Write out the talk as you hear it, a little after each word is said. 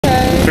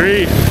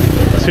3,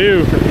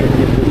 2,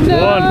 1.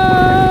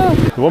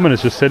 The woman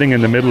is just sitting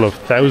in the middle of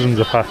thousands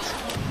of hats.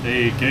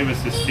 They gave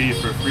us this tea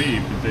for free,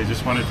 but they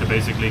just wanted to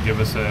basically give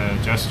us a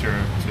gesture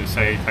to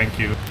say thank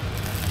you.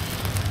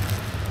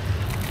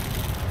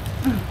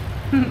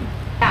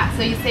 Yeah,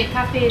 so you say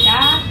cafe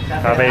da,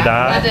 Cafe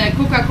da. But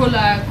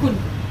Coca-Cola kun.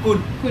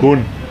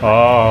 Kun.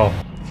 Oh.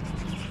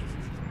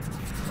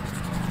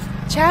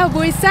 Ciao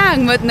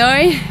buisang một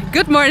noi.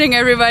 Good morning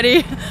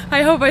everybody.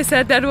 I hope I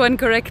said that one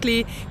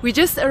correctly. We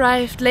just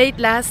arrived late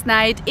last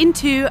night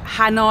into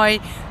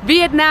Hanoi,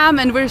 Vietnam,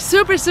 and we're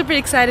super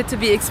excited to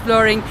be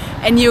exploring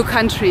a new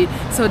country.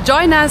 So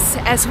join us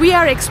as we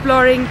are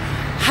exploring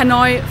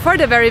Hanoi for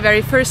the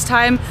very first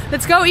time.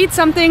 Let's go eat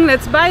something,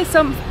 let's buy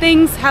some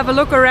things, have a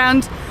look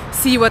around,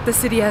 see what the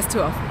city has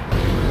to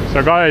offer.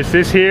 So guys,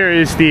 this here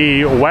is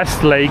the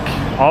West Lake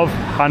of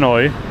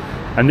Hanoi,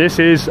 and this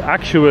is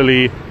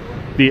actually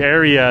the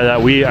area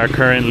that we are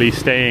currently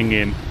staying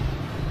in.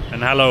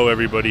 And hello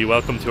everybody,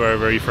 welcome to our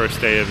very first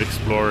day of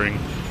exploring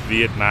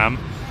Vietnam.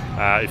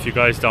 If you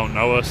guys don't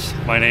know us,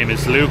 my name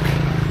is Luke,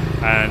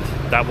 and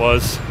that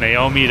was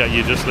Naomi that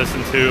you just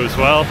listened to as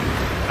well.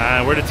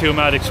 We're the two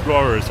mad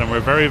explorers, and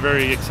we're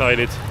very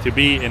excited to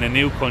be in a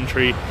new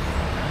country.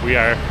 We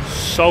are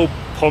so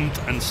pumped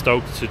and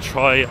stoked to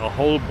try a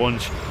whole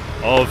bunch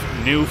of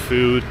new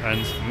food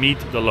and meet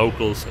the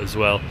locals as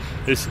well.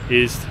 This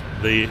is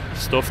the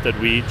stuff that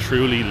we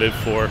truly live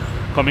for,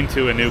 coming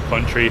to a new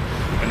country.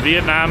 And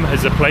Vietnam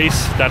is a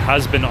place that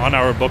has been on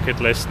our bucket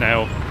list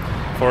now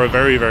for a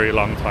very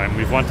long time.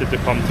 We've wanted to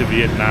come to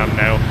Vietnam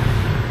now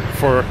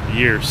for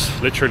years,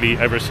 literally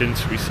ever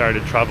since we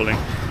started traveling.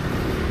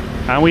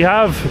 And we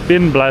have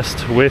been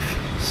blessed with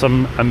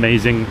some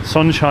amazing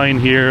sunshine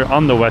here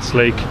on the West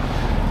Lake.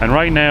 And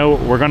right now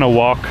we're gonna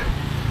walk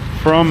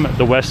from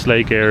the West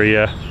Lake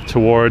area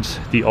towards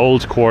the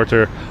old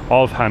quarter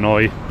of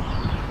Hanoi,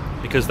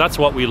 because that's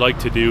what we like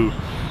to do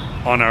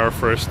on our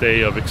first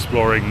day of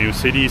exploring new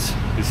cities,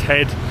 is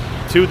head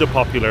to the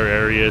popular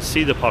areas,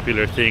 see the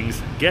popular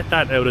things, get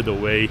that out of the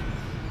way,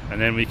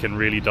 and then we can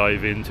really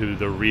dive into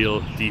the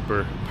real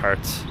deeper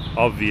parts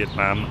of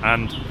Vietnam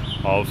and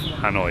of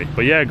Hanoi.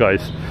 But yeah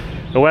guys,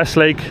 the West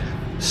Lake,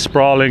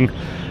 sprawling,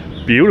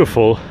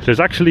 beautiful. There's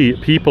actually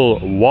people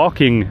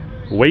walking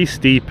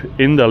waist deep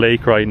in the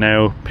lake right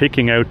now,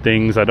 picking out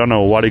things. I don't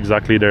know what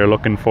exactly they're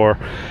looking for.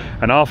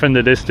 And off in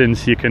the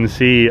distance you can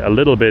see a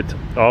little bit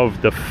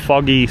of the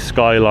foggy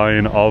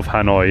skyline of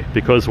Hanoi,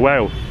 because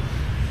wow,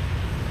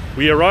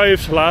 we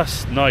arrived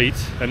last night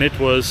and it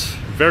was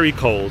very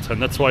cold,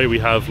 and that's why we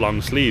have long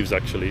sleeves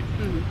actually.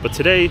 But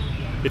today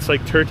it's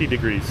like 30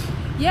 degrees.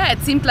 Yeah, it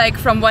seemed like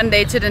from one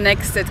day to the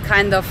next it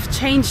kind of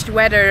changed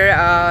weather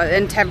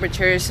and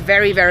temperatures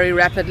very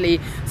rapidly.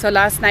 So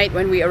last night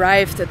when we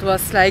arrived it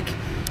was like,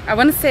 I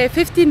want to say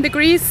 15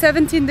 degrees,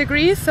 17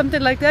 degrees,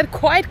 something like that,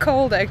 quite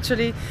cold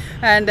actually.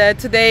 And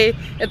today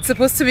it's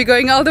supposed to be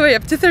going all the way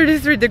up to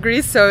 33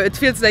 degrees, so it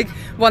feels like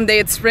one day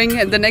it's spring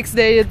and the next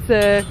day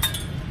it's...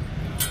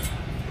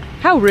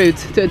 How rude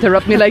to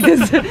interrupt me like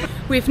this.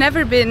 We've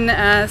never been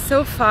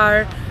so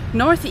far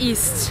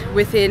northeast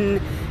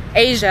within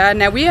Asia.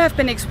 Now we have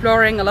been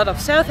exploring a lot of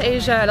South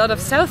Asia, a lot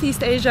of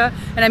Southeast Asia,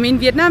 and I mean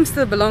Vietnam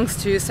still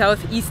belongs to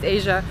Southeast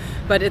Asia,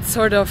 but it's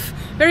sort of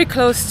very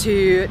close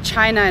to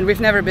China, and we've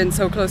never been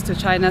so close to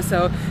China,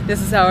 so this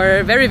is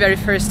our very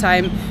first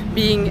time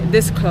being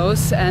this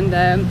close. And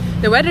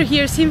the weather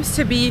here seems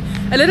to be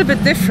a little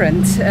bit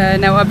different.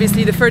 Now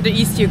obviously the further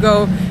east you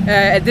go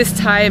at this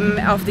time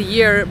of the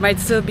year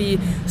might still be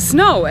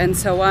snow and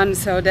so on,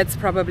 so that's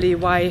probably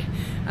why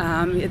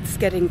it's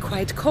getting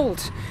quite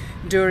cold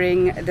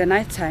during the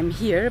nighttime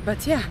here.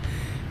 But yeah,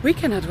 we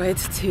cannot wait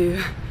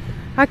to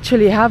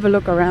actually have a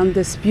look around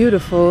this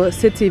beautiful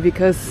city,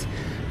 because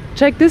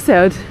check this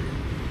out,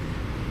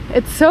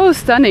 it's so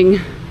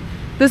stunning.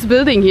 This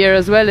building here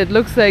as well, it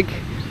looks like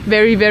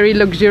very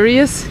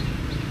luxurious,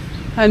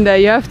 and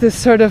you have this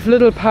sort of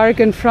little park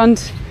in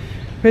front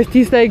with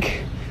these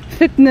like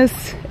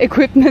fitness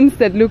equipments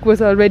that Luke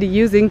was already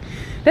using.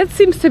 That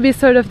seems to be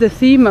sort of the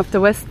theme of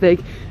the West Lake.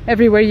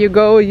 Everywhere you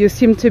go you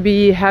seem to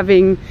be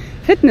having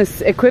fitness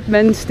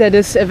equipment that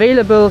is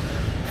available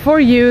for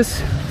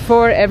use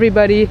for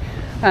everybody,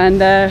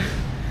 and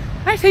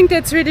I think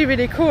that's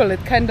really cool.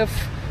 It kind of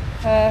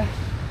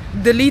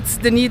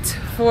deletes the need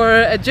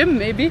for a gym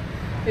maybe.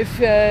 If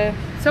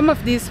some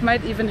of these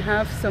might even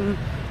have some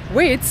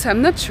weights,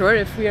 I'm not sure.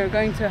 If we are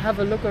going to have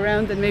a look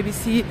around and maybe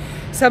see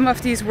some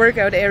of these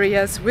workout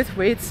areas with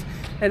weights,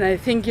 and I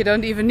think you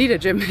don't even need a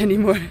gym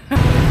anymore.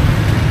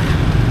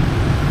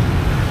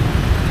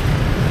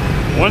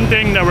 One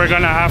thing that we're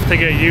gonna have to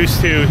get used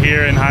to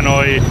here in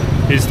Hanoi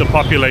is the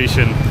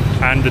population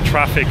and the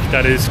traffic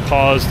that is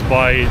caused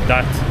by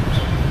that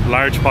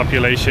large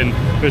population.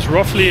 There's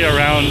roughly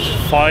around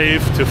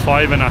 5 to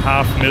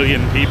 5.5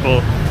 million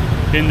people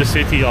in the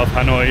city of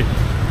Hanoi,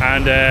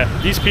 and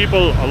these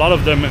people, a lot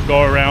of them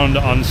go around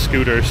on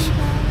scooters.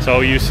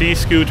 So you see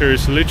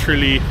scooters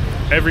literally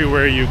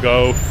everywhere you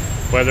go,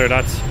 whether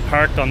that's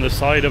parked on the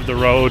side of the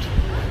road,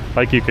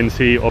 like you can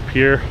see up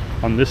here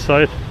on this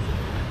side,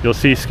 You'll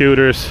see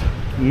scooters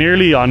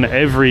nearly on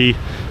every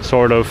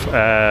sort of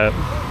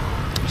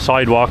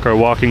sidewalk or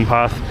walking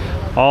path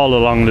all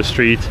along the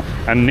street,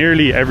 and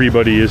nearly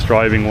everybody is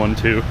driving one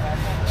too.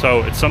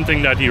 So it's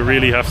something that you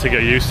really have to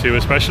get used to,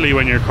 especially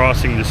when you're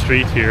crossing the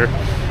street here.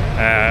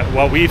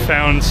 What we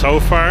found so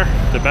far,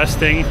 the best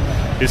thing,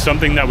 is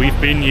something that we've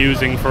been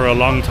using for a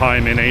long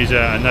time in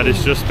Asia, and that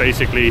is just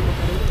basically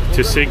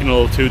to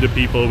signal to the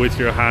people with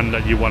your hand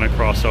that you want to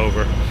cross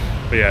over.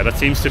 But yeah, that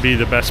seems to be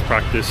the best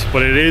practice.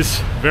 But it is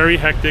very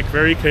hectic,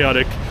 very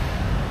chaotic,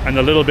 and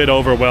a little bit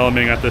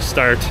overwhelming at the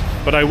start.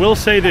 But I will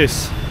say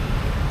this,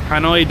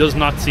 Hanoi does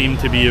not seem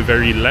to be a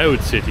very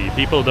loud city.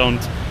 People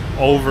don't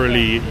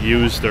overly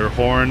use their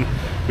horn.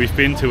 We've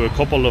been to a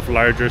couple of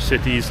larger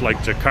cities like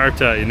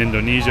Jakarta in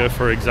Indonesia,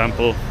 for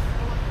example,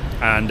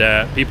 and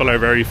people are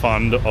very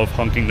fond of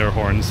honking their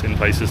horns in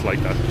places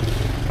like that.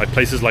 Like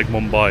places like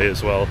Mumbai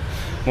as well.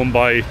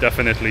 Mumbai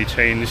definitely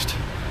changed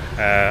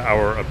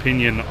our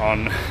opinion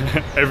on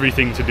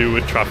everything to do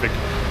with traffic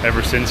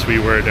ever since we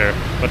were there.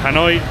 But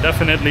Hanoi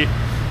definitely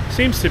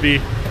seems to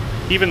be,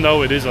 even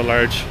though it is a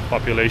large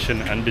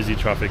population and busy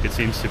traffic, it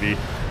seems to be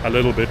a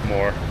little bit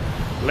more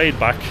laid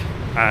back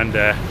and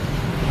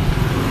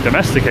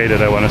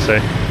domesticated, I want to say.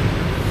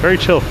 Very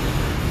chill.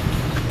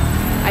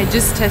 I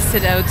just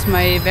tested out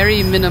my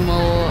very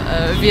minimal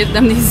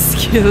Vietnamese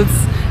skills.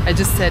 I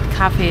just said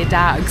cafe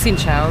da, xin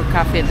chào,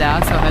 cafe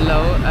da, so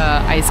hello,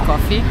 iced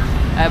coffee.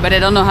 But I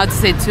don't know how to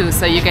say two,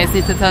 so you guys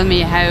need to tell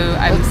me how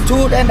I'm...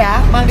 Two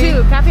đá mang đi.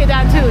 Two, cafe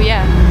da, two,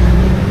 yeah.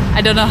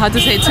 I don't know how to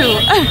say two,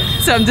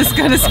 so I'm just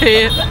gonna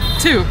say it,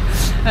 two.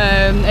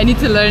 I need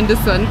to learn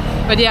this one.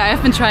 But yeah,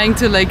 I've been trying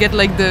to like get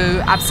like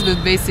the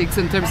absolute basics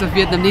in terms of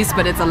Vietnamese,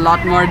 but it's a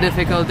lot more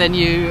difficult than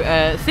you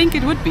think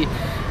it would be.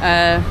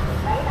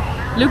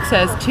 Luke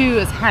says two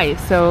is hi,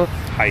 so...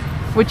 Hi.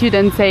 Would you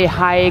then say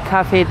hi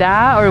cafe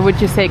da, or would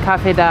you say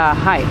cafe da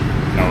hi?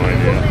 No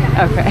idea.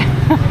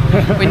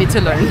 Okay. We need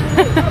to learn.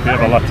 We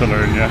have a lot to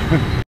learn, yeah.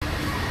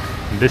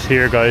 This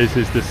here, guys,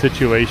 is the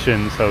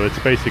situation. So it's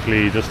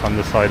basically just on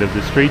the side of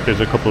the street.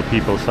 There's a couple of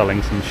people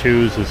selling some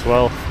shoes as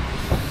well.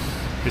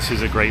 This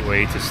is a great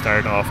way to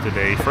start off the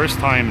day. First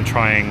time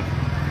trying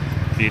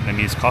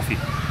Vietnamese coffee.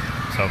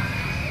 So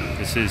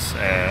this is,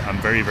 I'm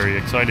very, very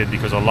excited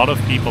because a lot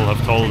of people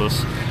have told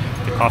us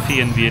the coffee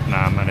in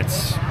Vietnam, and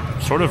it's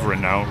sort of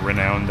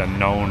renowned and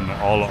known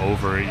all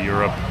over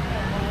Europe,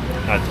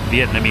 that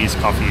Vietnamese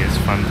coffee is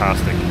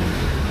fantastic.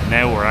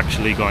 Now we're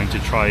actually going to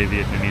try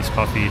Vietnamese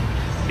coffee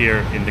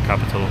here in the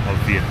capital of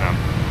Vietnam.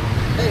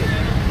 Hey,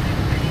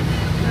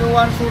 you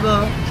want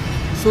sugar?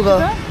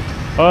 Sugar?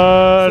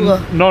 Sugar?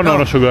 No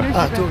sugar. Sugar.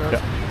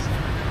 Yeah.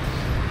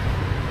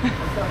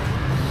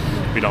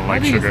 We don't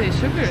like How do sugar. you say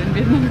sugar in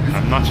Vietnam?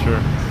 I'm not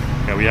sure.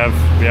 Yeah, we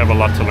have a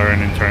lot to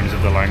learn in terms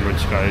of the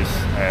language, guys.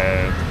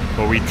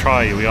 But we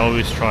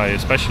always try,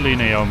 especially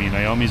Naomi.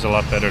 Naomi's a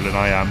lot better than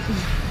I am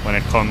when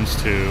it comes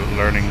to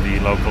learning the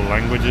local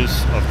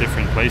languages of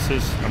different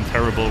places. I'm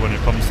terrible when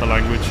it comes to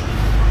language.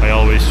 I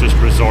always just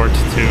resort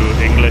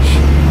to English,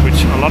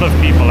 which a lot of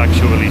people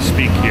actually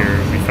speak here.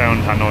 We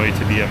found Hanoi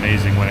to be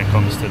amazing when it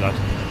comes to that.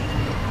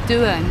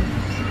 Duong.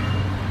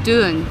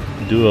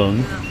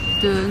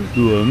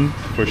 Duong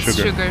for It's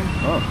sugar. sugar.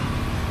 Oh.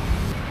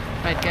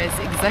 Right, guys,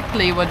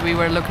 exactly what we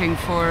were looking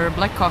for.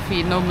 Black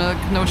coffee, no milk,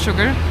 no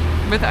sugar,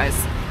 with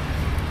ice.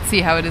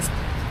 See how it is.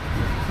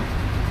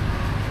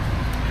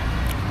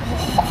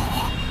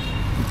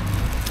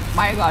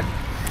 My God.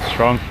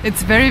 Strong.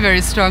 It's very,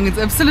 very strong. It's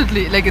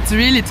absolutely, like, it's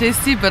really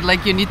tasty, but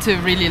like you need to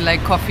really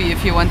like coffee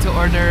if you want to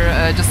order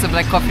just a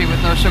black coffee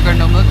with no sugar,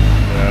 no milk.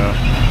 Yeah.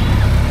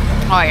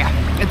 Oh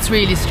yeah, it's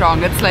really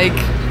strong. It's like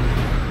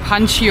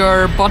punch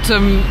your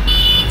bottom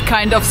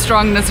kind of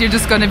strongness. You're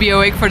just gonna be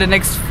awake for the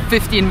next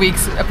 15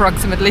 weeks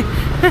approximately.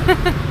 Let's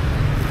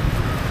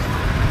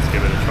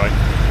give it a try.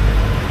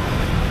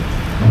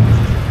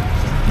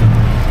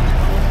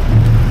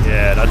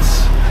 Yeah,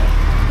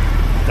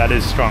 that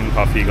is strong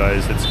coffee,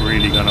 guys. It's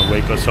really gonna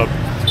wake us up.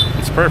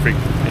 It's perfect.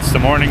 It's the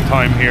morning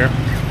time here,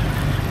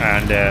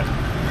 and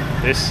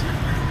it's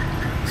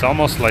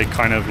almost like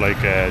kind of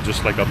like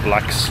just like a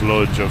black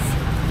sludge of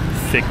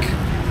thick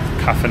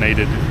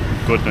caffeinated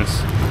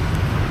goodness.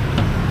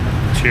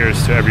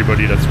 Cheers to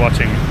everybody that's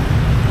watching.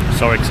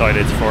 So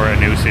excited for a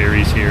new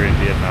series here in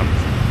Vietnam.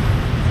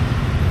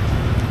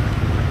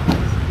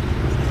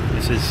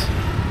 This is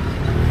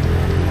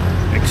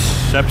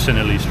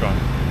exceptionally strong.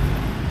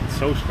 It's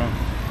so strong.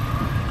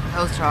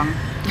 So strong.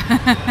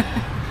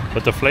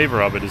 But the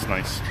flavor of it is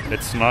nice.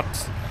 It's not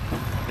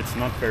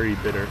very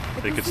bitter.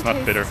 Like, it's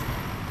not bitter.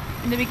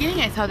 In the beginning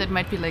I thought it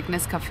might be like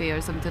Nescafe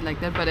or something like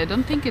that, but I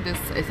don't think it is.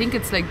 I think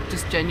it's like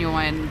just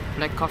genuine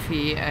black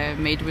coffee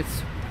made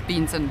with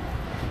beans and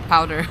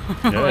powder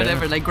or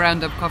whatever, like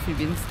ground up coffee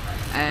beans.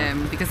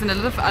 Because in a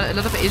lot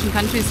of Asian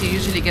countries you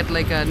usually get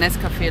like a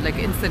Nescafe, like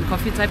instant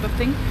coffee type of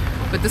thing,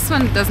 but this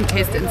one doesn't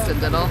taste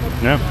instant at all.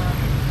 Yeah.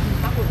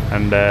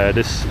 And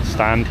this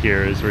stand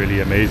here is really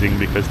amazing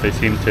because they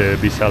seem to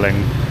be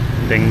selling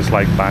things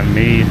like banh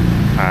mi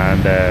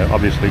and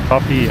obviously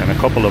coffee and a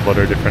couple of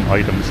other different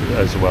items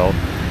as well.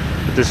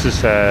 But this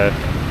is the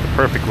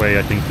perfect way,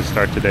 I think, to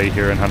start today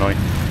here in Hanoi.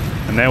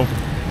 And now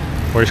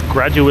we're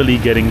gradually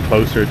getting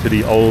closer to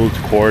the old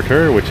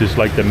quarter, which is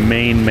like the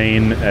main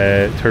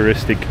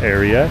touristic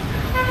area.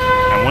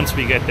 And once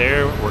we get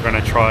there, we're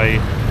gonna try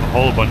a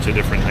whole bunch of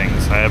different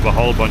things. I have a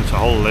whole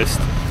list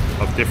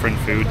of different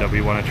food that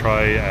we want to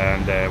try,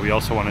 and we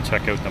also want to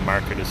check out the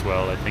market as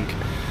well. I think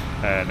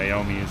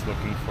Naomi is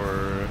looking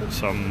for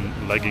some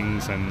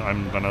leggings, and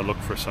I'm gonna look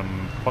for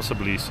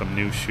possibly some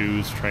new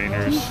shoes,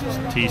 trainers,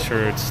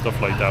 t-shirts,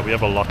 stuff like that. We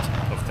have a lot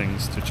of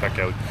things to check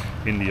out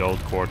in the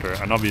old quarter,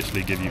 and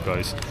obviously give you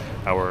guys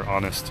our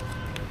honest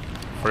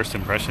first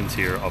impressions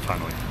here of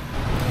Hanoi.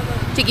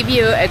 To give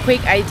you a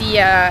quick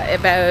idea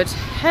about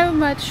how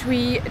much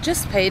we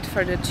just paid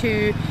for the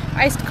 2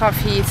 iced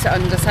coffees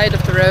on the side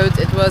of the road,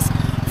 it was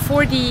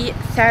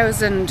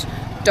 40,000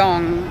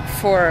 dong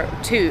for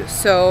 2.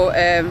 So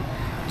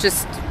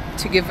just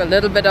to give a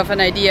little bit of an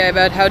idea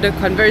about how the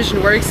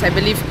conversion works, I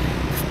believe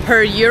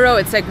per euro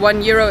it's like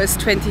 1 euro is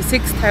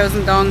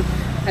 26,000 dong,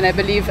 and I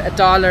believe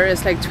 $1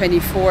 is like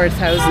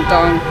 24,000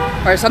 dong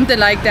or something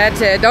like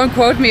that. Don't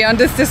quote me on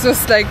this. This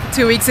was like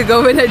 2 weeks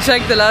ago when I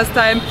checked the last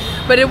time,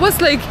 but it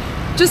was like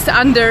just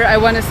under, I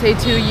want to say,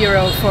 2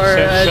 euro for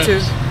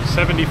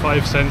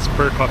 75 cents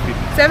per coffee.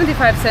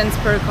 75 cents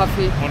per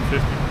coffee.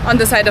 150 on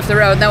the side of the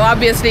road. Now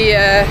obviously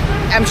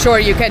I'm sure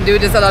you can do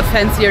this a lot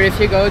fancier if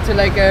you go to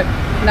like a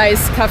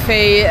nice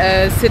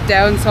cafe, sit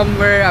down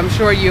somewhere. I'm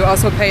sure you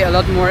also pay a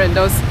lot more in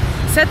those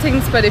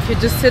settings, but if you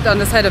just sit on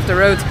the side of the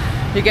road,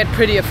 you get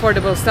pretty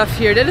affordable stuff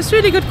here that is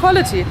really good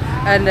quality,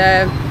 and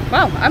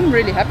wow, I'm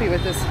really happy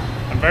with this.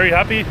 I'm very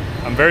happy,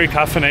 I'm very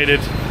caffeinated,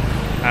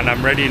 and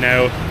I'm ready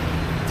now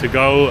to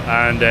go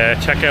and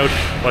check out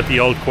what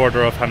the old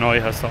quarter of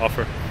Hanoi has to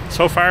offer.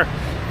 So far,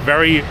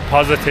 very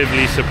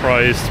positively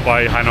surprised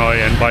by Hanoi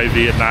and by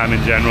Vietnam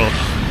in general.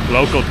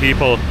 Local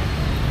people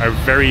are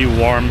very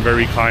warm,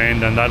 very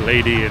kind, and that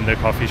lady in the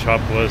coffee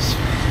shop was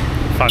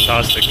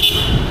fantastic.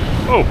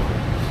 Oh,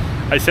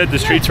 I said the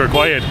streets were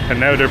quiet, and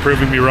now they're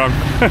proving me wrong.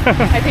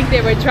 I think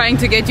they were trying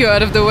to get you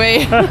out of the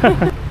way.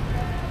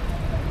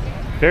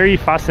 Very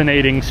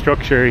fascinating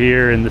structure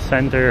here in the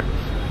center,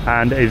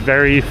 and a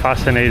very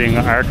fascinating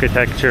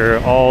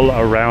architecture all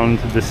around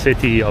the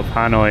city of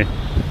Hanoi.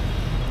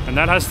 And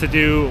that has to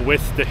do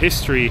with the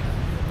history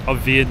of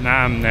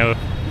Vietnam. Now,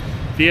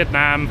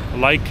 Vietnam,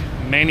 like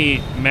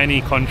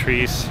many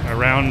countries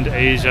around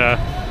Asia,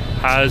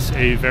 has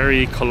a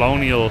very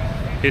colonial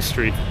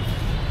history.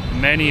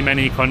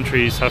 Many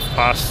countries have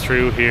passed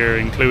through here,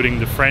 including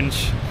the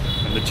French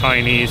and the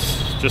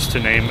Chinese, just to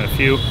name a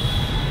few.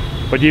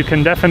 But you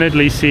can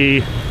definitely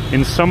see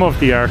in some of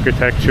the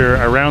architecture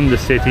around the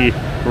city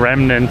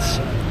remnants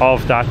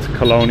of that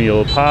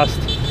colonial past.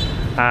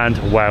 And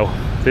wow,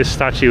 this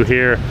statue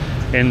here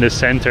in the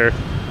center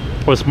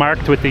was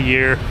marked with the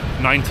year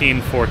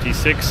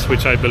 1946,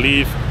 which I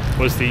believe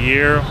was the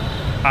year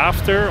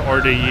after,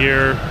 or the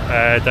year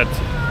that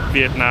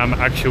Vietnam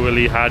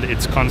actually had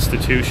its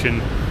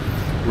constitution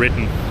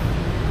written.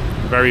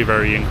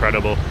 Very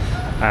incredible,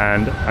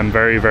 and I'm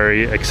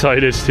very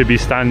excited to be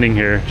standing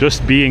here.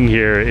 Just being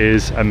here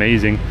is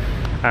amazing,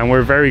 and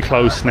we're very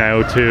close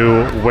now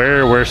to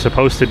where we're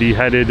supposed to be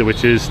headed,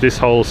 which is this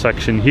whole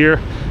section here.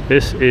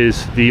 This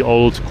is the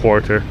old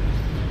quarter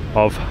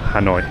of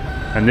Hanoi,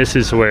 and this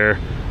is where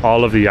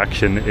all of the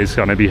action is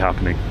going to be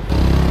happening.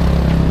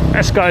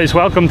 Yes guys,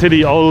 welcome to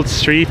the old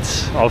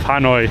streets of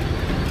Hanoi.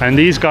 And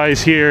these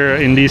guys here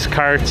in these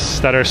carts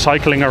that are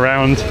cycling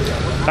around,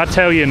 that's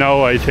how you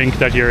know, I think,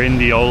 that you're in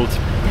the old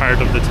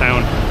part of the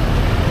town.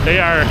 They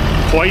are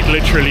quite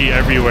literally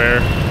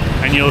everywhere,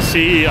 and you'll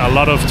see a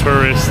lot of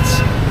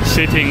tourists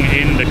sitting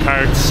in the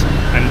carts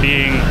and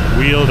being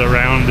wheeled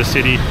around the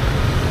city.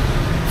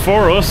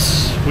 For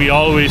us, we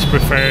always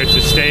prefer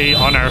to stay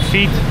on our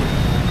feet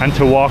and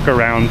to walk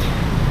around.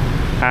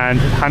 And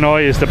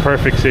Hanoi is the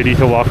perfect city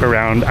to walk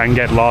around and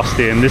get lost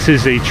in. This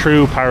is a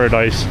true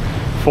paradise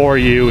for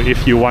you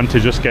if you want to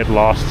just get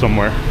lost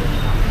somewhere.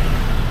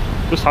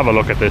 Just have a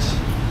look at this.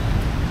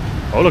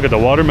 Oh, look at the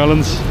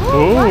watermelons.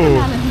 Oh,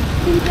 watermelon.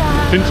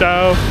 Xin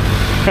chào.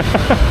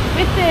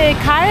 With the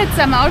carts,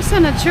 I'm also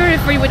not sure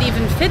if we would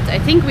even fit. I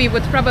think we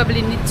would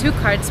probably need 2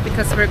 carts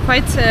because we're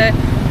quite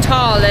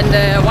tall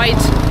and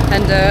white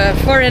and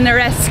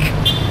foreigner-esque.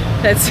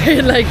 Let's say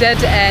it like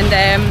that.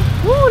 And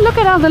ooh, look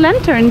at all the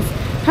lanterns.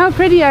 How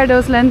pretty are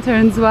those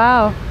lanterns?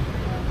 Wow.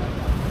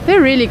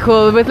 They're really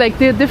cool with like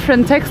the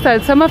different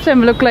textiles. Some of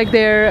them look like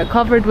they're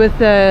covered with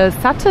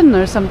satin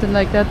or something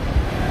like that.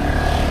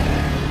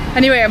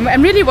 Anyway,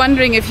 I'm really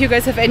wondering if you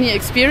guys have any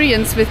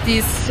experience with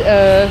these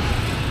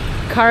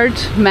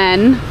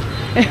cartmen.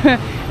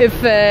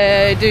 If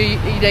do you,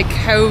 like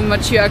how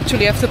much you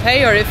actually have to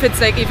pay, or if it's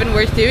like even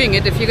worth doing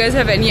it. If you guys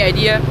have any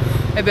idea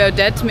about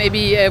that,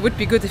 maybe it would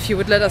be good if you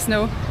would let us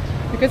know,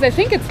 because I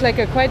think it's like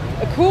quite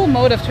a cool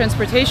mode of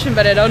transportation,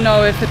 but I don't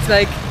know if it's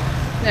like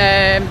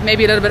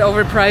maybe a little bit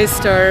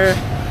overpriced or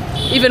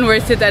even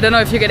worth it. I don't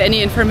know if you get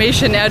any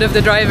information out of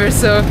the driver,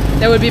 so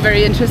that would be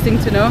very interesting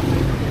to know.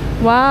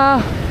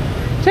 Wow,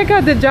 check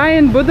out the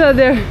giant Buddha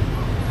there.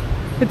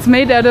 It's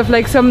made out of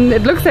like some,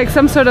 it looks like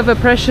some sort of a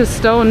precious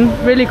stone.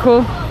 Really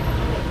cool.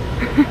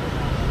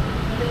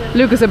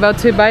 Luke is about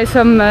to buy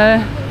some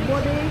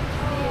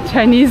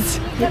Chinese.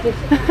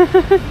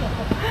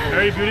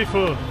 Very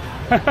beautiful.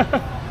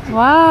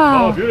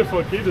 Wow. Oh,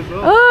 beautiful kid as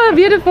well. Oh,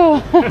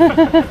 beautiful.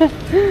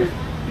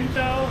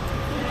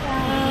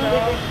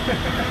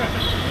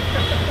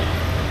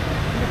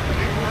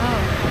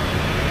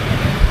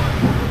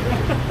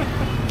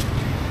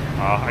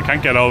 Oh, I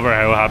can't get over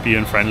how happy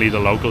and friendly the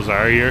locals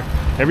are here.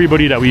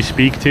 Everybody that we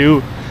speak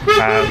to,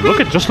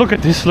 just look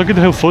at this. Look at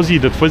how fuzzy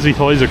the fuzzy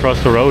toys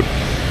across the road.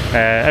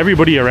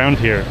 Everybody around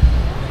here,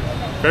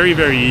 very,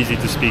 very easy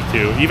to speak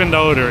to, even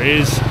though there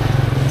is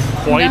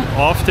quite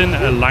often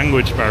a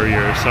language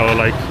barrier. So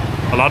like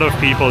a lot of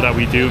people that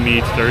we do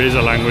meet, there is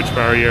a language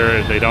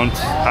barrier. They don't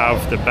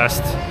have the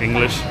best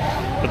English,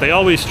 but they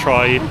always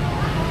try,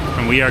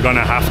 and we are going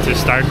to have to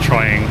start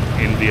trying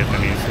in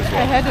Vietnamese as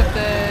well. Ahead of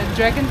the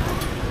dragon.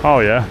 Oh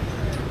yeah,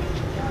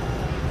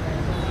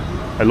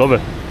 I love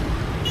it.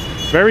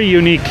 Very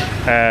unique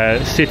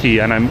city,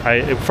 and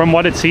from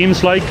what it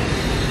seems like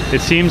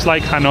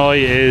Hanoi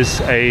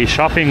is a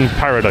shopping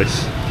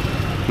paradise,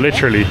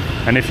 literally.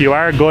 And if you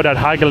are good at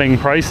haggling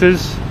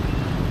prices,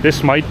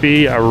 this might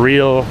be a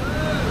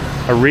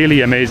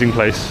really amazing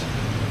place.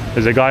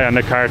 There's a guy on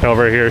the cart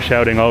over here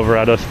shouting over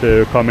at us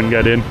to come and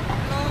get in.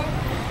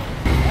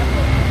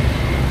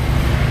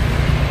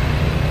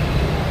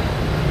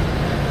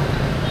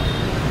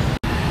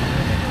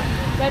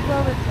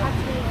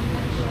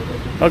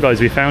 Oh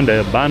guys, we found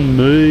a banh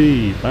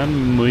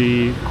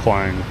mi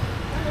quang,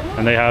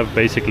 and they have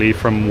basically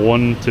from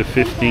 1 to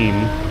 15,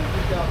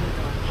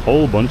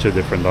 whole bunch of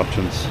different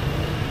options.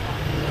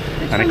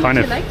 And it kind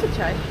of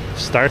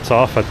starts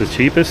off at the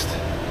cheapest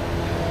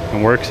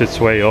and works its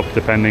way up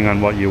depending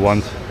on what you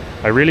want.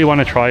 I really want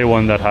to try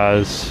one that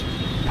has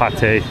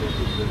pate.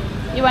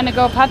 You want to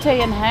go pate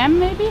and ham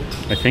maybe?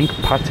 I think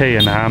pate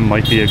and ham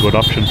might be a good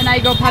option. And I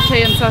go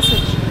pate and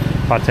sausage.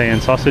 Pate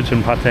and sausage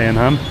and pate and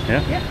ham,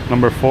 yeah?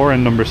 Number 4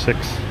 and number 6.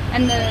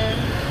 And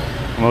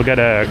we'll get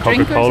a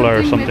Coca-Cola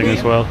or something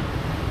as well.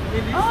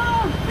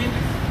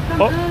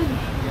 Oh!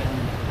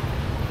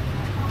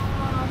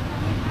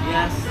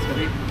 Yes.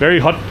 Very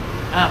hot.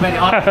 Very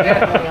hot.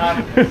 Very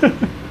hot.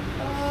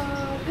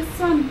 This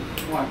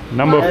one.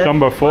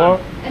 Number 4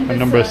 and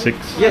number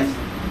 6. Yes.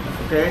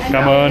 Okay.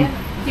 Come on.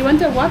 You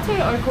want a water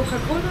or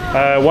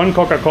Coca-Cola? One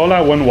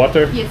Coca-Cola, one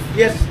water. Yes.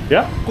 Yes.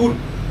 Yeah? Cool.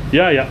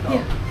 Yeah.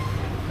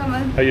 Come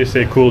on. How you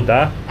say cool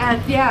da?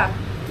 Yeah.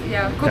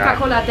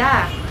 Coca-Cola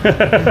da.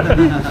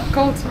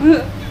 Cold.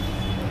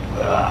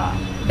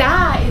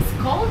 Da is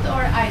cold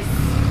or ice?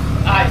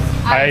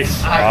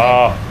 Ice.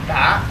 Oh.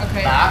 Đá.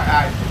 Okay.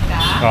 Đá. Ice. Da.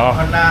 Oh.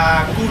 Còn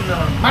cool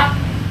mát.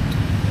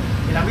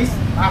 Vietnamese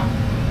mát.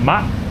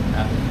 Ma.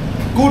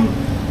 Cool.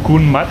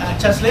 Kun mat.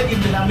 Translate in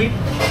Vietnamese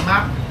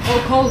mát. Oh,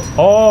 cold.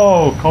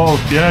 Oh, cold.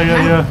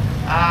 Yeah.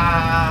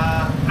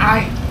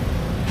 I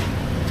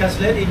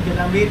translate in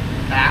Vietnamese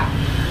đá.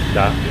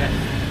 Da.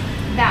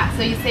 Da.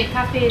 So you say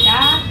cafe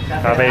da.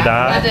 Cafe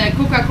da. But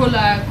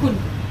Coca-Cola kun.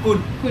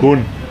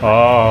 Kun.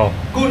 Oh.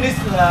 Cool is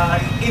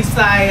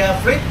inside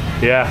fridge.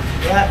 Yeah.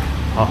 Yeah.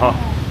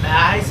 The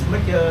ice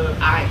make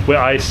ice. With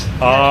ice.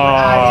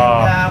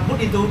 Yeah, Oh.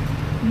 put into.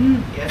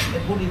 Yes,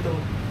 and put into.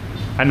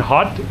 And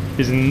hot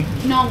is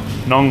Nong.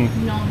 nong.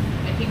 Nong.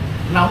 I think.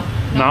 Nóng.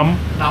 Nam.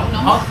 Nóng.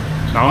 Nóng. Hot.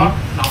 Nóng.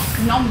 Nóng.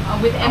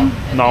 Nom with M.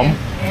 Nom.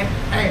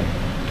 N.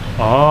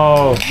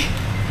 Oh.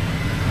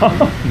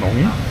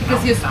 Nong.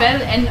 Because you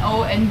spell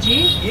N-O-N-G.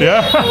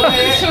 Yeah. I'm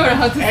not sure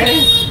how to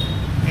say.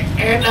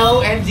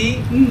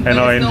 N-O-N-G.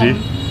 N-O-N-G.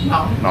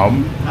 Nóng.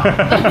 Nom.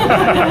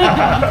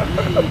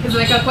 It's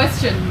like a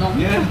question. Nom.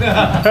 Yes.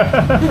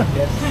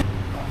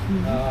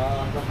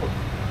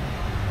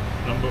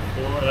 Number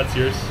 4, that's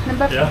yours.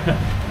 Number 4. Yeah.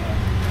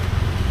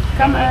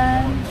 Come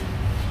on.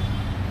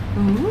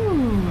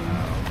 Ooh.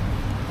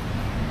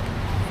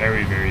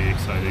 Very, very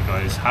excited,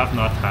 guys. Have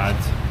not had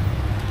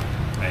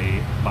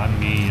a banh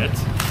mi yet,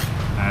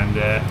 and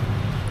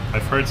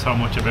I've heard so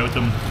much about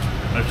them.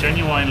 I've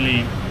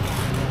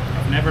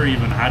never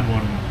even had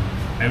one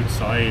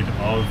outside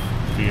of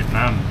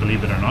Vietnam,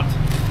 believe it or not.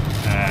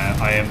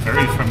 I am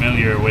very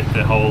familiar with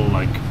the whole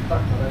like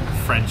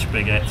French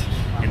baguette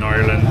in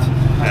Ireland.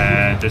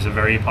 There's a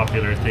very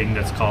popular thing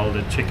that's called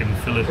a chicken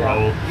fillet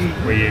roll,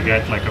 where you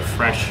get like a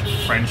fresh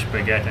French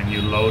baguette and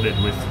you load it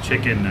with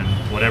chicken and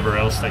whatever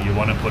else that you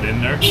want to put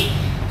in there.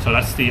 So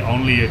that's the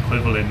only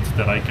equivalent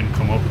that I can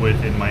come up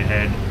with in my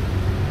head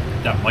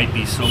that might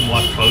be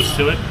somewhat close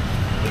to it.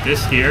 But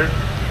this here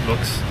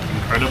looks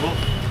incredible.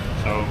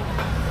 So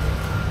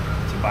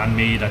it's a banh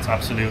mi that's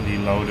absolutely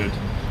loaded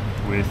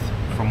with,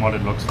 from what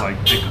it looks like,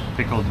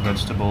 pickled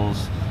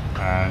vegetables.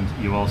 And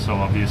you also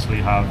obviously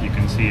have, you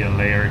can see a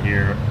layer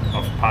here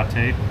of pate,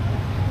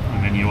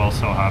 and then you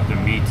also have the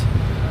meat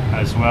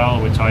as well,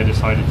 which I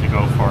decided to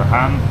go for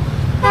ham.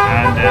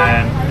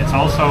 And it's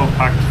also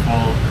packed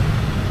full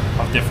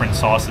of different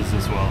sauces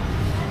as well,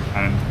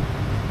 and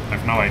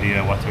I've no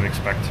idea what to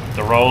expect.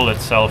 The roll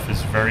itself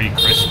is very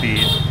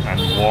crispy and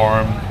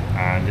warm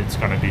and it's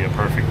going to be a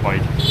perfect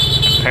bite.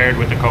 And paired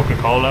with the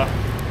Coca-Cola,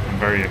 I'm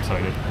very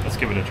excited. Let's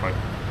give it a try.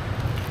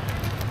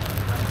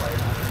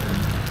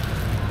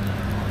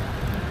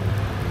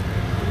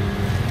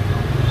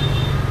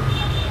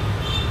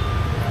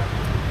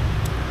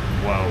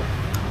 Wow.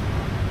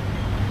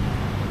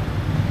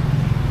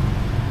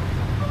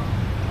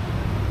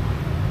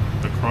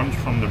 The crunch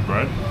from the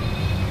bread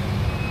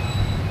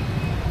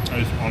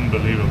is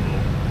unbelievable.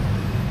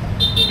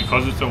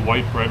 Because it's a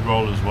white bread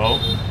roll as well,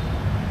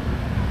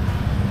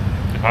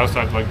 it has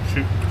that like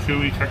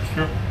chewy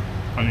texture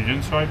on the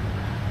inside.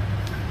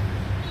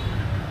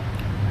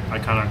 I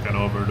cannot get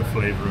over the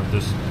flavour of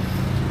this.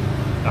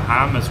 The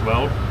ham as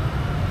well,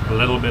 a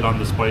little bit on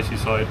the spicy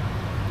side.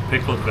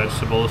 Pickled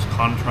vegetables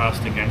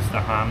contrast against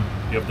the ham.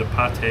 You have the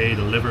pate,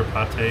 the liver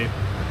pate,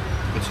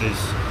 which is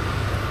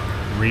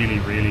really,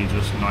 really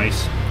just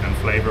nice and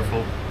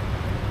flavorful.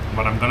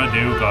 What I'm gonna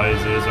do, guys,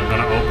 is I'm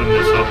gonna open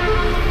this up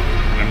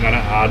and I'm gonna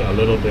add a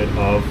little bit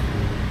of,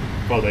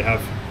 well, they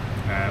have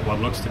what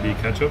looks to be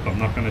ketchup. I'm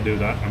not gonna do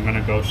that. I'm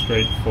gonna go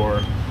straight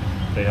for,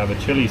 they have a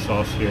chili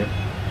sauce here.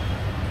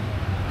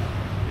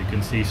 You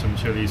can see some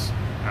chilies,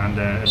 and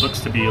it looks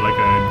to be like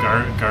a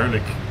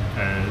garlic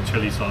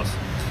chili sauce.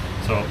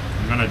 So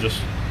I'm gonna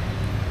just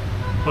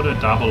put a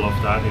dabble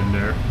of that in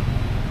there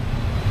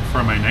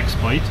for my next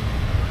bite,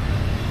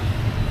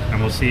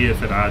 and we'll see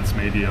if it adds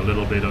maybe a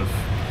little bit of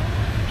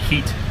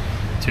heat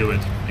to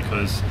it,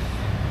 because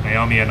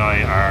Naomi and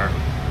I are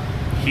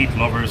heat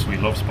lovers. We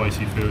love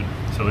spicy food,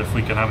 so if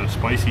we can have a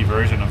spicy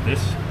version of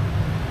this,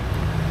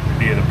 it'd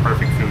be the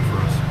perfect food for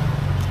us.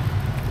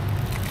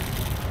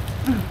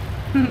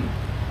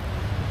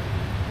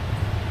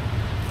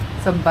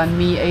 Some banh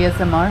mi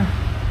ASMR.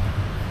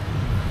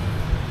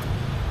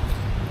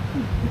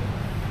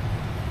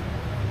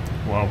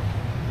 Wow.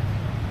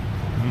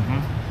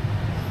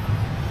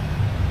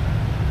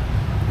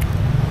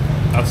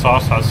 That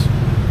sauce has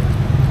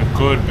a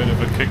good bit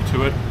of a kick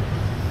to it.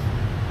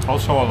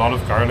 Also a lot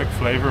of garlic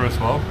flavor as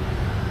well.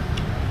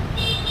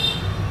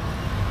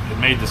 It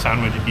made the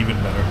sandwich even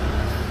better.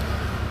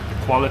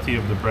 The quality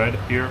of the bread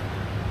here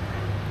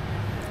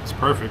is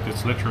perfect.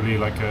 It's literally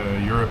like a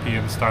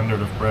European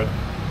standard of bread.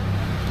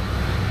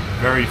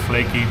 Very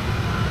flaky.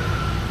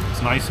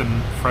 It's nice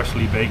and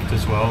freshly baked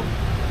as well.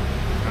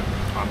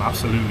 I'm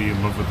absolutely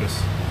in love with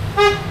this.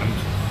 And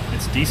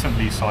it's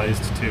decently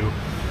sized too.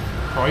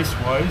 Price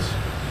wise,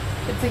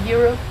 It's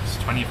 €1. it's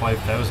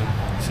 25,000.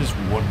 This is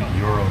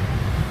 €1.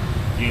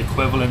 The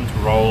equivalent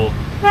roll,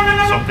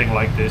 something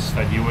like this,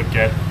 that you would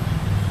get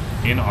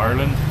in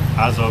Ireland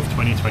as of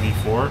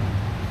 2024,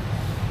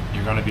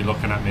 you're going to be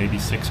looking at maybe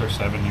 €6 or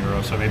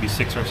 €7. So maybe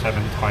 6 or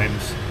 7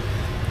 times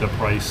the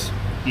price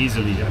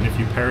easily. And if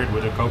you pair it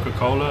with a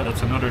Coca-Cola,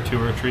 that's another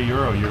 €2 or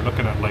 €3. You're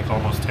looking at like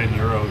almost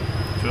 €10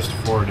 just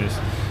for this.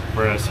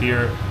 Whereas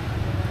here,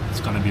 it's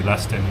going to be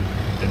less than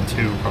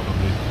 2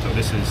 probably. So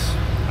this is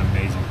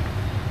amazing.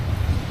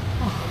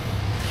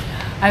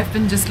 I've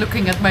been just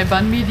looking at my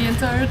banh mi the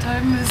entire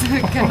time.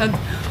 I cannot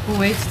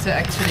wait to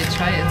actually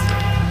try it.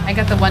 I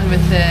got the one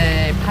with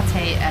the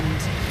pate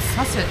and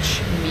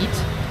sausage meat.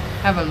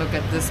 Have a look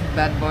at this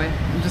bad boy.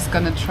 I'm just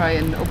gonna try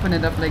and open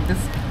it up like this.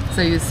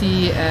 So you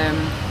see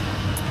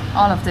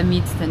all of the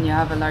meat, then you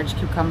have a large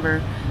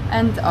cucumber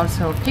and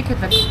also pickled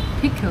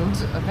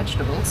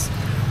vegetables.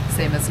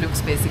 Same as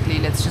Luke's basically.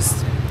 Let's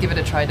just give it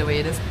a try the way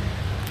it is.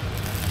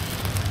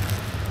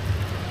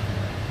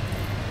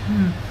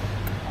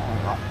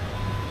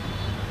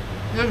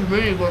 It's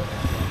really good.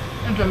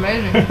 It's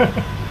amazing.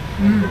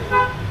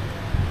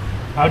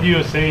 How do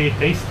you say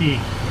tasty,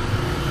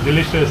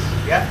 delicious?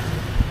 Yeah.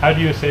 How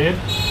do you say it?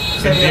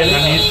 In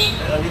Vietnamese?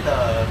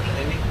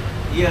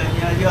 You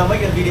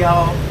make a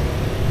video.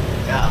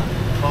 Yeah.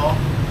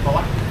 For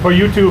what? For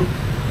YouTube.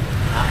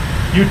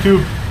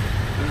 YouTube.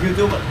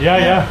 YouTuber. Yeah,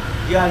 yeah.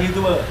 You are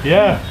YouTuber.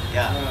 Yeah.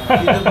 Yeah.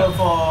 YouTuber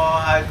for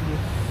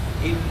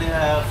in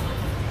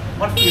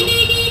what field?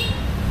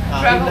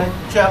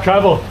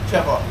 Travel.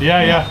 Travel.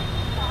 Yeah, yeah.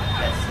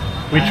 Yes.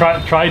 We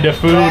try the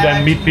food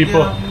and meet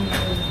people.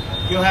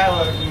 You have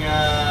a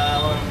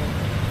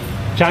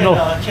Channel.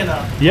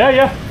 Channel. Yeah,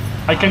 yeah.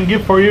 I can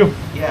give for you.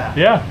 Yeah.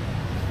 Yeah.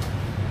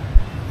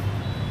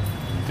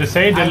 To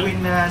say I the.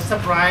 will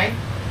subscribe.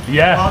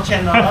 Yeah. Our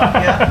channel.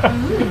 Yeah.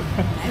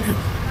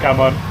 Come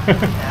on.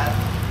 Yeah.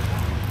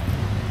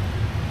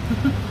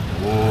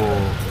 Whoa.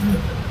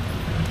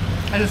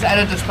 I just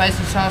added the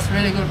spicy sauce,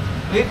 really good.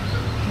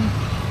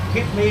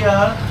 Give me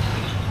a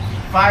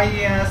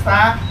 5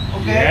 star.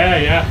 Okay. Yeah,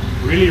 yeah.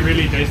 Really,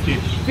 really tasty.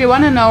 If you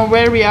want to know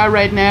where we are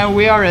right now,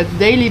 we are at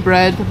Daily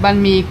Bread Banh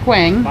Mi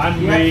Quang Banh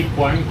mi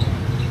quang.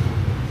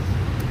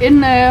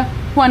 in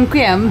Hoan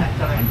Kiem,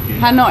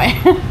 Hanoi.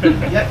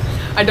 Yes.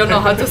 I don't know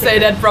how to say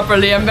that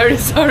properly, I'm very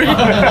sorry.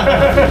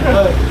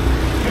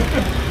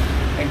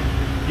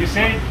 You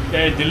say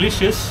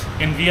delicious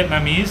in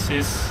Vietnamese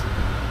is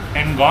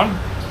ngon.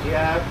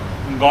 Yeah.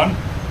 Ngon.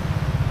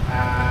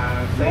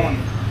 Say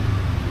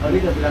a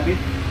little bit.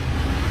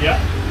 Yeah.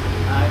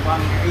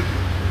 Con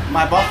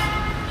my boss.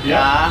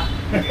 Yeah.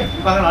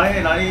 Con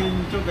nói đi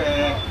chút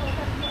về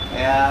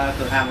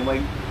cửa hàng của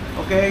mình.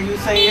 Okay, you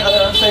say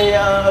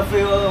a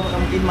few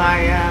in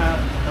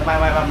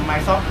my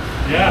shop.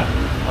 Yeah.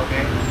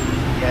 Okay.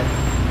 Yes.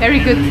 Very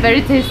good,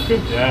 very tasty.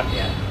 Yeah.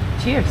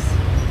 Cheers.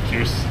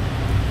 Cheers.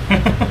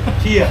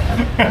 Cheers.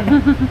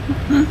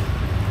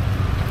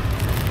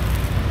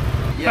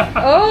 Yeah.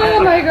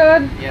 Oh my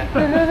god. Yeah.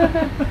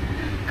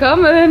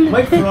 Come on.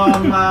 Make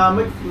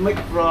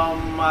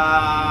from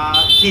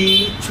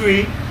tea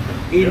tree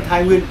in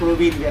Taiwan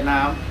province,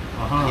 Vietnam.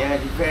 Yeah,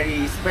 it's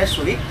very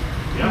specially.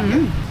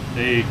 Yeah.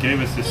 They gave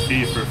us this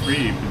tea for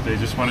free, but they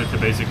just wanted to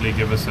basically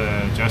give us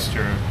a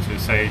gesture to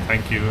say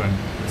thank you, and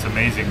it's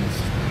amazing.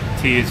 This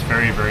tea is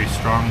very, very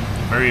strong,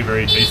 very,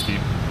 very tasty.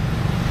 It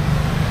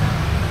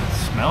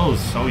smells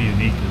so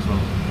unique as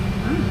well.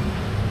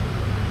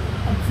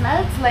 It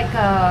smells like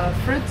a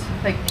fruit,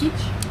 like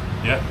peach.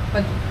 Yeah.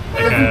 But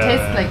Like it doesn't a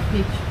taste like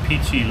peach.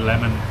 Peachy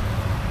lemon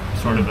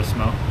sort of a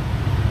smell.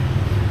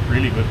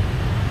 Really good.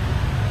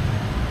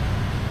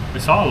 We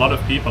saw a lot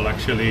of people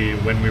actually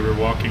when we were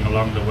walking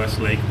along the West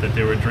Lake that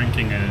they were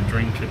drinking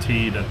a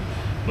tea that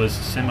was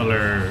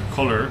similar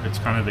color. It's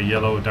kind of a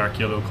yellow, dark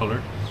yellow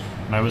color.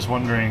 And I was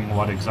wondering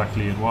what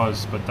exactly it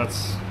was, but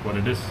that's what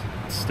it is.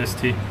 It's this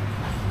tea.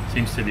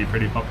 Seems to be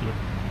pretty popular.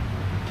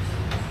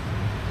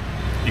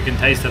 You can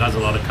taste it has a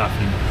lot of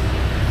caffeine.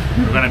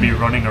 We're going to be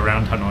running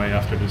around Hanoi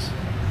after this.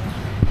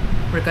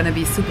 We're gonna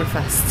be super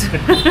fast.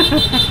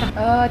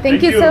 Oh,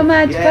 thank you so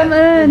much. Yeah, come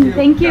on.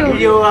 Thank you. If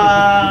you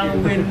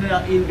when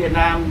in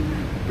Vietnam,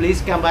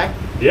 please come back.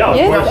 Yeah,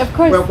 Yes, of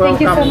course.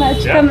 Thank you so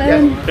much. Yeah. Come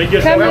in. Thank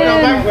you so Come much.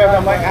 in.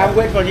 Welcome back. I'm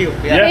waiting for you.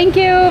 Yeah. Thank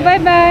you. Bye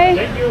bye.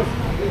 Thank you.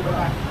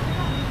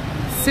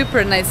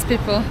 Super nice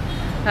people.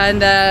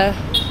 And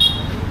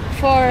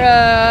for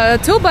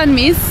 2 banh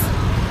mis,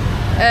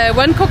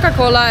 1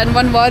 Coca-Cola and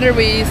 1 water,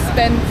 we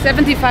spent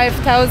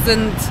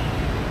 75,000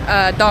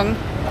 dong,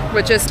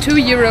 which is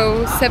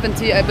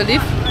 €2.70, I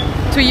believe.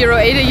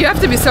 €2.80. You have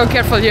to be so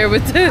careful here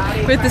with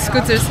the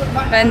scooters.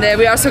 And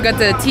we also got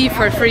the tea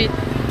for free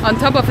on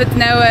top of it.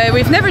 Now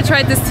we've never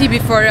tried this tea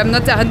before. I'm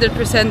not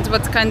 100%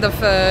 what kind of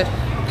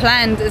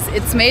plant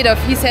it's made of.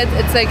 He said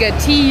it's like a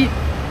tea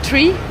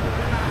tree.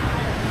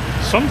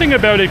 Something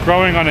about it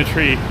growing on a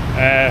tree,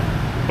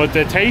 but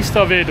the taste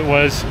of it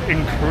was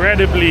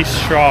incredibly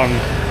strong.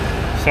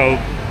 So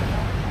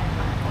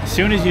as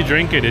soon as you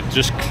drink it, it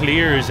just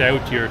clears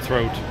out your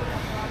throat.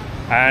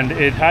 And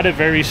it had a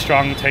very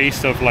strong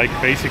taste of like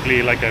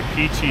basically like a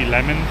peachy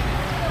lemon.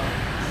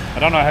 I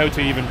don't know how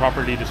to even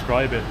properly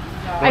describe it.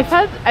 I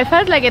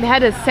felt like it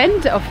had a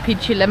scent of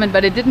peachy lemon,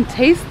 but it didn't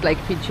taste like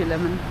peachy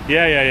lemon.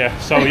 Yeah.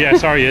 So yeah,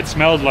 sorry, it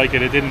smelled like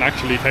it. It didn't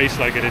actually taste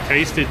like it. It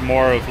tasted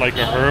more of like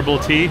a herbal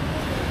tea,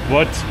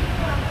 but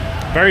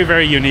very,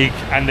 very unique.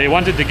 And they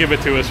wanted to give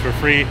it to us for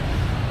free.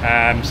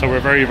 So we're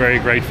very, very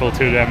grateful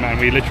to them. And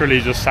we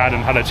literally just sat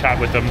and had a chat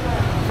with them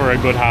for a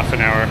good half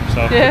an hour.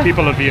 So the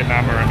people of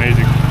Vietnam are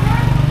amazing.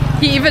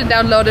 He even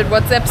downloaded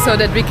WhatsApp so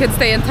that we can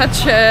stay in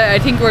touch. I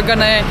think we're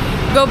gonna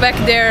go back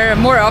there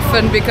more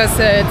often because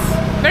it's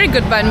very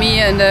good banh mi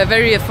and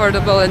very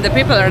affordable, and the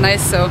people are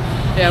nice. So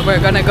yeah, we're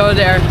gonna go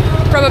there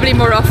probably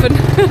more often.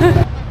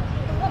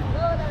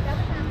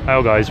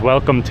 Hello guys,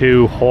 welcome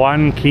to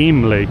Hoan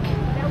Kiem Lake.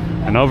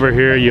 And over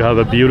here you have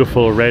a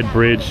beautiful red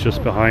bridge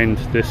just behind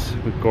this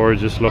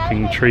gorgeous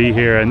looking tree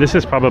here. And this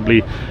is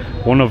probably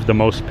one of the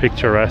most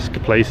picturesque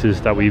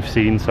places that we've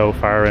seen so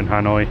far in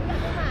Hanoi.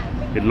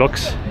 It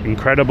looks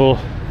incredible.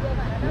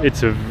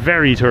 It's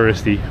very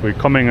touristy. We're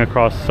coming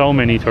across so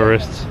many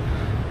tourists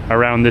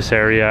around this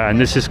area, and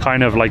this is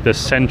kind of like the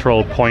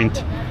central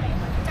point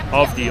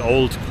of the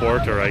old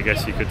quarter, I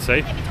guess you could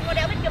say.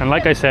 And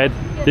like I said,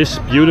 this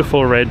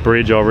beautiful red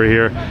bridge over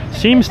here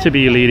seems to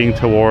be leading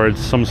towards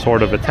some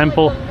sort of a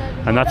temple,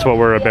 and that's what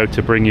we're about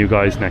to bring you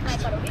guys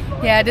next.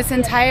 Yeah, this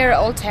entire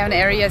old town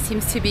area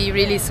seems to be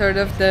really sort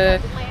of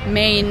the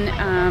main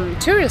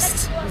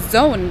tourist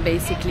zone,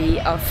 basically,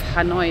 of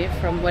Hanoi,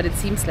 from what it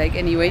seems like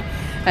anyway.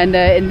 And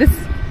in this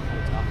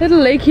little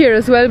lake here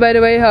as well, by the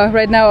way,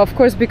 right now, of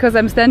course, because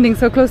I'm standing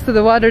so close to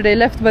the water, they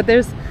left, but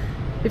there's,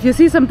 if you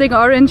see something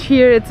orange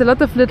here, it's a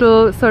lot of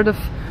little sort of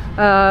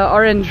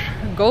orange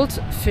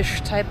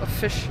goldfish type of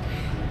fish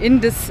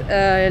in this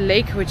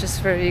lake, which is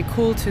very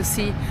cool to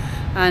see.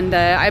 And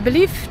I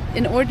believe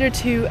in order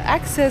to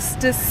access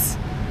this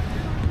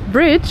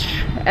bridge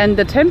and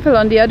the temple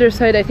on the other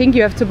side, I think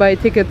you have to buy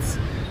tickets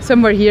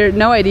somewhere here.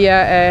 No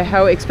idea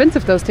how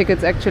expensive those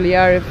tickets actually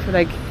are, if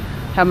like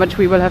how much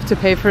we will have to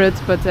pay for it,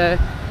 but I'm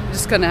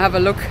just gonna have a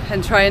look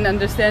and try and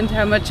understand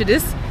how much it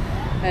is,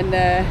 and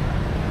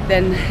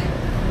then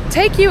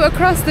take you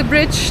across the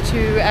bridge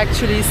to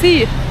actually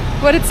see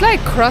what it's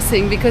like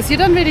crossing, because you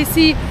don't really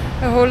see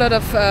a whole lot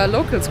of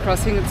locals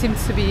crossing. It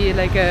seems to be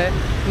like a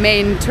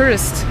main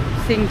tourist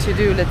thing to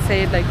do, let's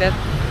say it like that.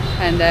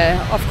 And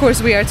of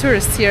course we are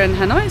tourists here in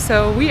Hanoi,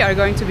 so we are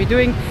going to be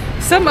doing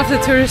some of the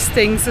tourist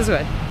things as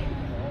well.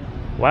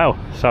 Wow,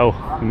 so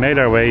we made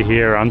our way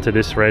here onto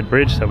this red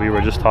bridge that we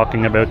were just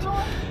talking about.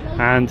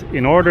 And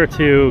in order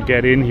to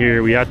get in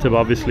here, we had to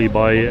obviously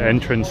buy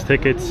entrance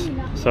tickets.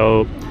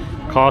 So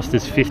cost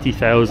is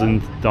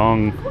 50,000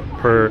 dong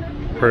per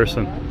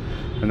person,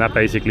 and that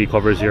basically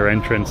covers your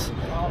entrance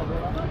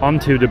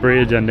onto the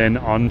bridge and then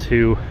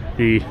onto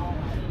the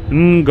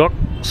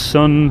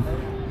Ngoksun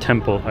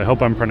temple. I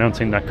hope I'm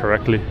pronouncing that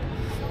correctly.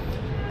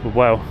 But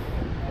wow,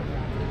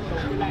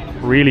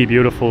 really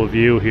beautiful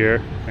view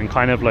here, and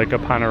kind of like a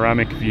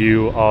panoramic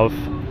view of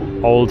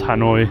old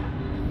Hanoi.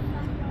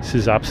 This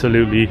is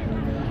absolutely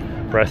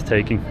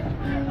breathtaking.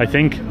 I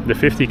think the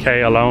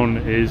 50k alone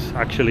is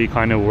actually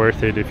kind of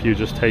worth it if you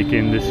just take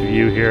in this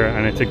view here,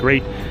 and it's a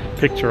great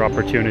picture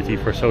opportunity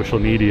for social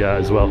media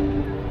as well.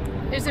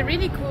 There's a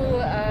really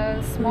cool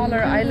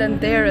smaller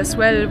island there as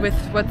well, with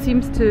what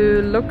seems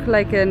to look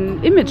like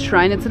an image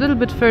shrine. It's a little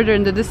bit further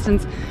in the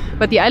distance,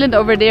 but the island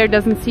over there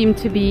doesn't seem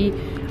to be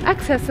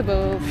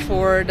accessible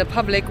for the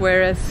public,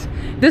 whereas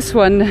this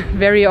one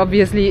very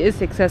obviously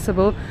is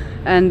accessible.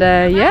 And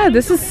yeah,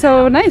 this is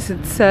so nice.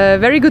 It's a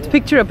very good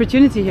picture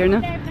opportunity here,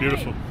 no?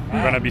 Beautiful.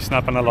 We're gonna be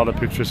snapping a lot of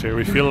pictures here.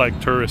 We feel like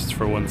tourists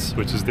for once,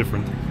 which is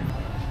different.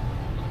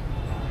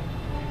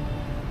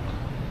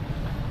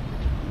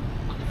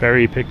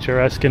 Very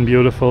picturesque and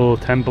beautiful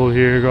temple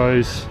here,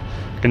 guys.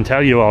 I can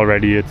tell you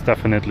already, it's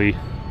definitely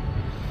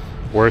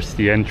worth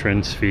the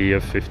entrance fee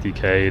of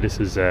 50k.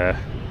 This is a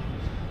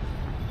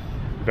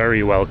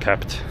very well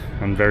kept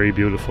and very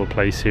beautiful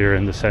place here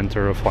in the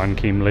center of Hwan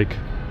Kim Lake.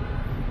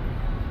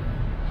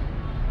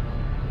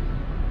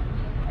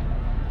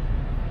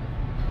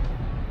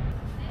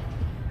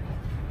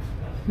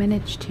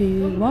 Managed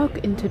to walk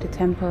into the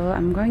temple.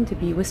 I'm going to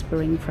be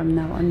whispering from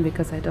now on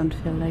because I don't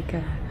feel like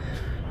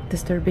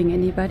disturbing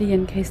anybody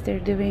in case they're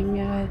doing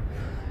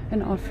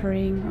an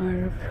offering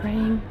or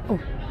praying. Oh,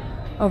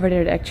 over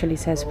there it actually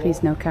says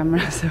please no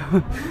camera, so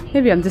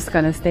maybe I'm just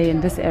gonna stay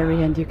in this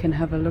area and you can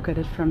have a look at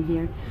it from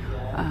here.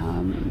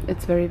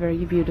 It's very,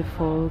 very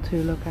beautiful to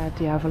look at.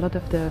 You have a lot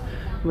of the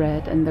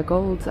red and the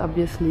golds,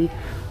 obviously,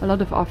 a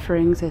lot of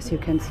offerings, as you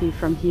can see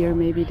from here.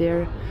 Maybe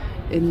there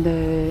in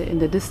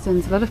the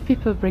distance, a lot of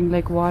people bring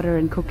like water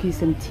and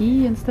cookies and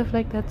tea and stuff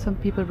like that. Some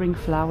people bring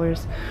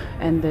flowers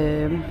and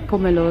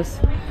pomelos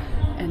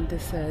and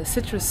this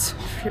citrus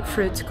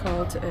fruit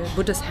called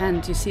Buddha's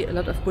hand. You see a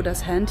lot of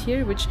Buddha's hand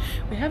here, which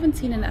we haven't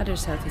seen in other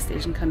Southeast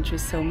Asian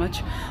countries so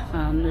much,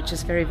 which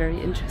is very, very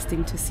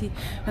interesting to see.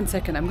 1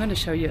 second, I'm going to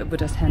show you a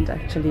Buddha's hand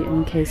actually,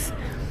 in case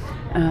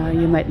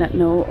you might not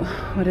know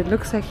what it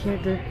looks like here.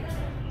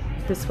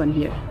 This one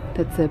here,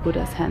 that's a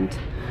Buddha's hand.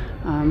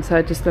 So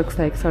it just looks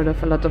like sort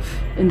of a lot of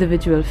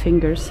individual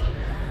fingers,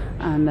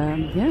 and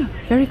yeah,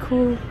 very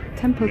cool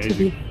temple. Amazing. To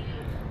be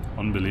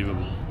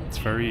unbelievable. It's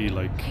very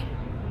like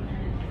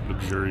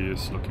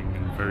luxurious looking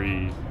and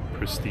very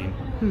pristine.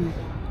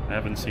 I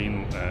haven't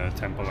seen a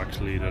temple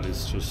actually that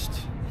is just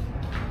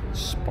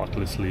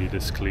spotlessly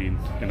this clean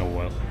in a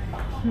while.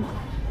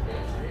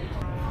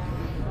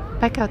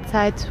 Back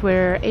outside,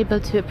 we're able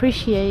to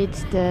appreciate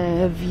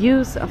the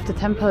views of the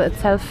temple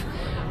itself,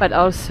 but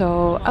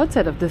also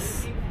outside of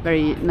this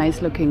very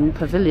nice looking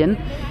pavilion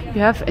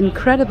you have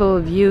incredible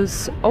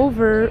views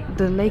over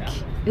the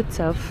lake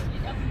itself,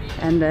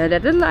 and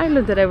that little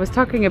island that I was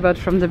talking about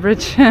from the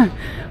bridge,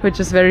 which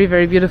is very,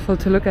 very beautiful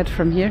to look at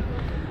from here.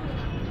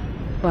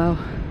 Wow.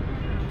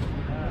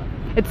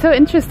 It's so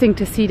interesting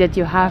to see that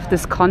you have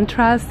this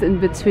contrast in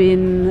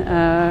between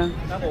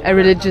a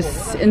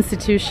religious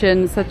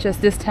institution such as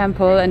this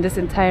temple and this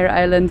entire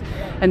island,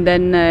 and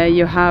then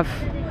you have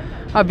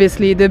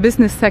obviously the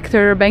business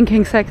sector,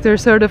 banking sector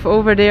sort of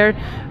over there.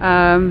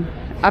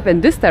 Up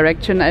in this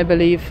direction, I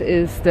believe,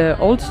 is the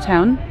old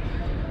town,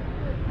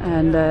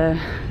 and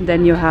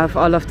then you have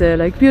all of the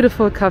like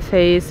beautiful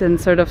cafes and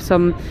sort of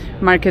some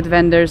market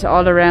vendors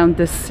all around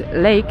this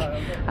lake,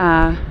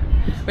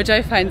 which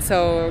I find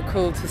so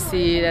cool to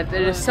see, that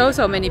there are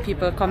so many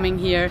people coming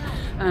here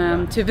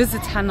to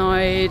visit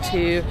Hanoi,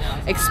 to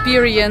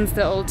experience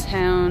the old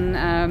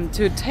town,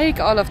 to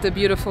take all of the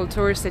beautiful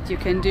tours that you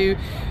can do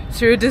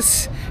through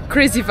this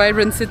crazy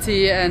vibrant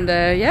city. And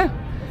yeah,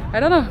 I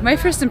don't know, my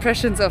first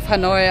impressions of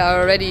Hanoi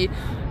are already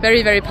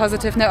very, very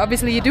positive. Now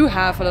obviously you do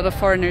have a lot of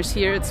foreigners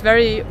here. It's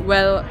very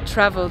well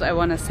traveled, I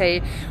want to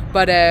say,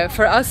 but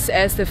for us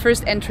as the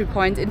first entry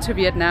point into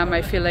Vietnam,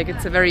 I feel like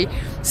it's a very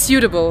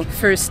suitable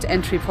first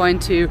entry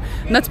point to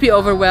not be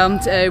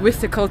overwhelmed with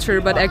the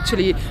culture, but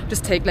actually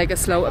just take like a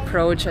slow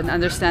approach and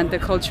understand the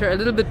culture a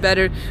little bit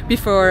better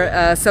before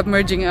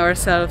submerging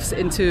ourselves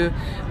into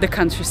the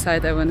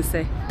countryside, I want to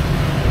say.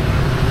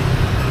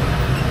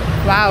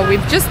 Wow,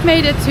 we've just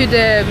made it to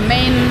the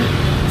main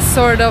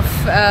sort of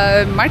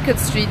market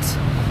street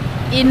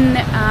in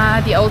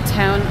the old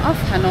town of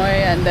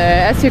Hanoi, and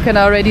as you can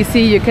already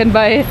see, you can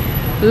buy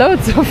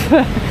loads of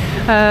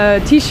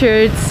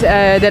t-shirts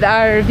that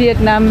are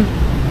Vietnam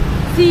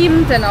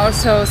themed, and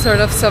also sort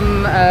of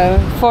some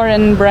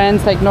foreign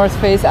brands like North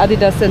Face,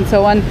 Adidas and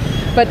so on.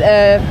 But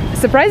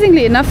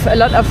surprisingly enough, a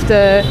lot of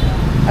the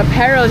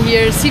apparel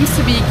here seems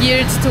to be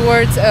geared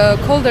towards a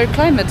colder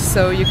climate,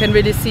 so you can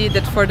really see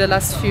that for the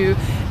last few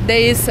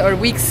days or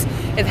weeks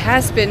it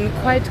has been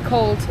quite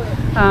cold.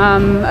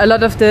 A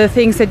lot of the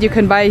things that you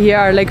can buy here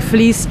are like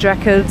fleece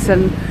jackets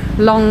and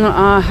long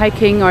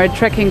hiking or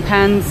trekking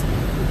pants,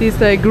 these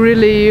like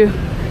really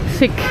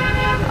thick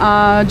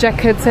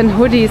jackets and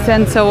hoodies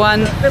and so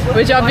on,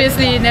 which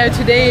obviously now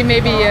today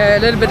maybe a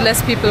little bit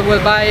less people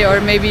will buy, or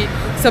maybe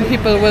some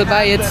people will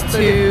buy it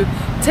to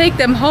take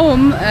them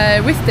home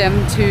with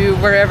them to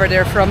wherever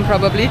they're from,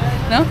 probably.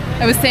 No?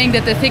 I was saying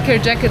that the thicker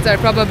jackets are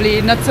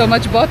probably not so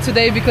much bought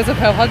today because of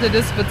how hot it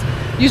is, but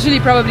usually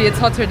probably it's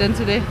hotter than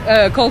today,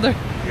 colder.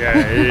 Yeah,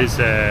 it is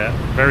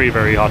very,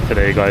 very hot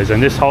today, guys,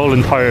 and this whole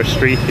entire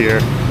street here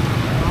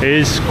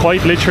is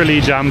quite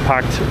literally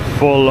jam-packed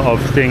full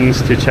of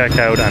things to check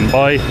out and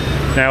buy.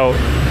 Now,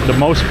 the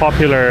most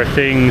popular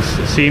things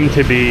seem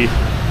to be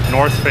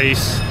North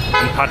Face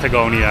and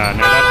Patagonia. Now,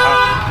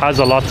 that has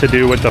a lot to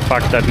do with the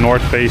fact that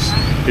North Face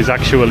is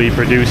actually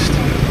produced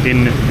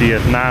in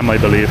Vietnam, I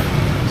believe.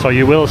 So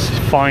you will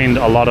find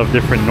a lot of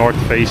different North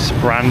Face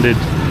branded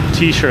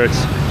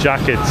t-shirts,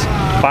 jackets,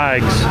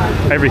 bags,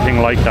 everything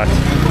like that.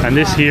 And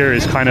this here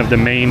is kind of the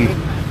main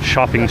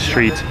shopping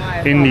street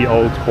in the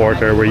old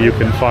quarter, where you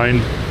can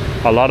find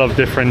a lot of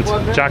different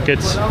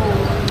jackets.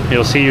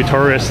 You'll see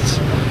tourists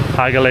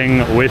haggling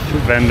with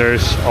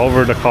vendors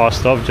over the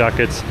cost of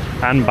jackets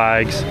and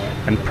bags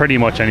and pretty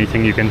much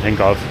anything you can think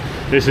of.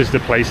 This is the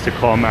place to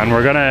come, and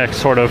we're gonna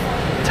sort of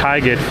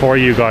tag it for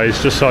you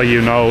guys, just so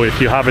you know.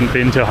 If you haven't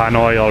been to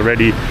Hanoi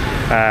already,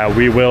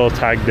 we will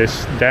tag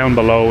this down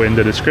below in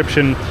the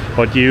description,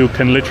 but you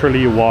can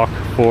literally walk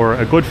for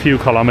a good few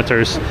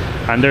kilometers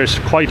and there's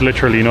quite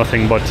literally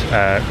nothing but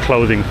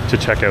clothing to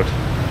check out.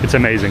 It's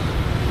amazing.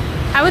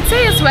 I would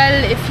say as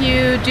well, if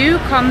you do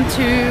come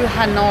to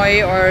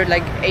Hanoi or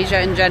like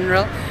Asia in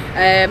general,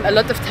 a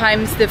lot of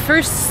times the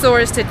first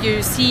stores that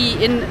you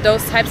see in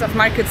those types of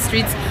market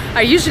streets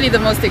are usually the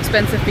most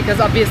expensive,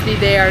 because obviously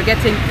they are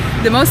getting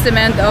the most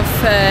amount of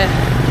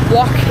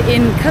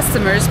walk-in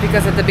customers,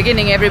 because at the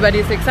beginning everybody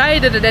is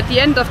excited and at the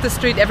end of the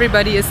street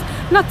everybody is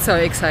not so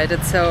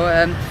excited. So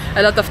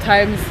a lot of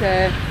times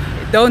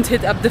don't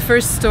hit up the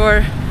first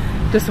store,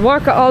 just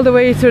walk all the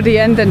way to the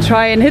end and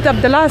try and hit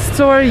up the last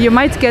store. You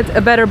might get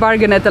a better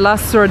bargain at the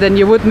last store than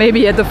you would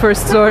maybe at the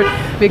first store,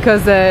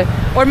 because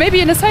or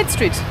maybe in a side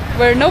street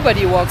where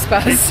nobody walks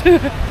past.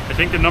 I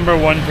think the number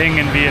one thing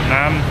in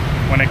Vietnam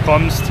when it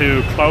comes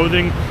to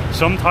clothing,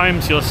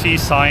 sometimes you'll see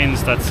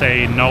signs that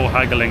say no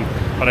haggling,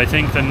 but I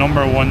think the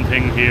number one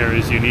thing here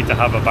is you need to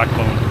have a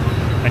backbone,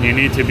 and you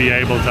need to be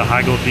able to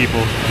haggle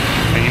people,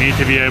 and you need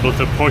to be able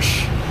to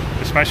push,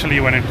 especially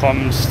when it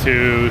comes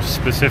to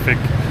specific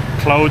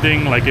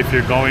clothing. Like if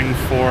you're going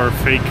for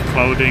fake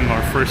clothing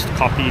or first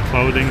copy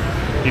clothing,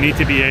 you need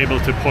to be able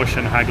to push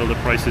and haggle the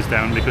prices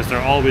down, because they're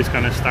always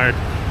going to start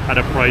at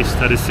a price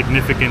that is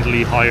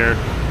significantly higher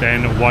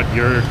than what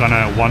you're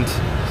gonna want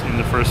in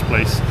the first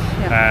place.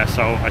 Yeah.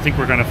 So I think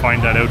we're going to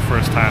find that out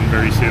firsthand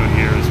very soon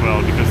here as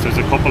well, because there's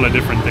a couple of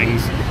different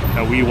things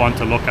that we want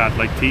to look at,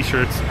 like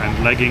t-shirts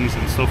and leggings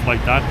and stuff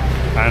like that,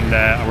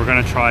 and we're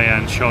going to try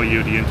and show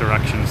you the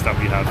interactions that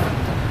we have.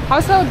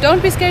 Also,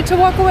 don't be scared to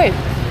walk away.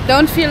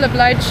 Don't feel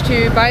obliged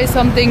to buy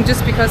something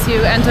just because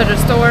you enter the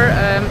store.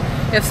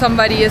 If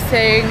somebody is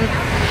saying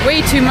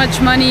way too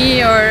much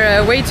money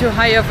or way too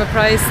high of a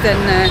price, then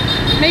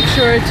make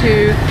sure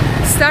to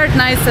start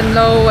nice and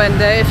low, and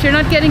if you're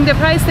not getting the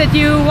price that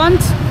you want,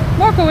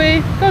 walk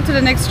away, go to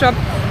the next shop.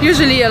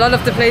 Usually a lot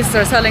of the places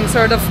are selling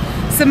sort of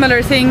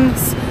similar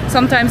things,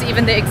 sometimes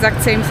even the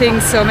exact same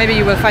things, so maybe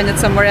you will find it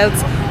somewhere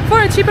else for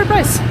a cheaper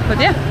price. But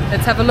yeah,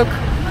 let's have a look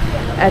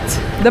at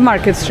the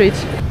market street.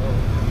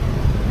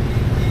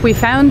 We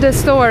found a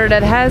store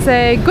that has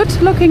a good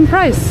looking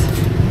price.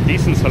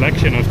 Decent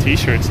selection of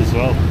t-shirts as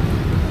well,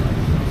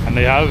 and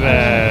they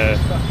have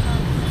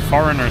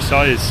foreigner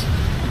size.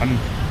 I'm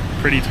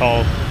pretty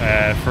tall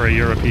for a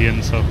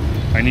European, so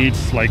I need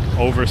like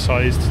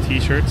oversized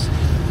t-shirts,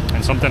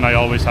 and something I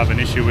always have an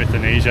issue with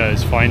in Asia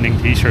is finding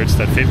t-shirts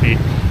that fit me.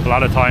 A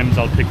lot of times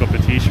I'll pick up a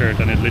t-shirt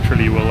and it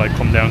literally will like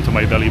come down to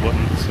my belly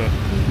button, so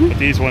but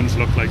these ones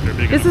look like they're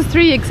big This enough. is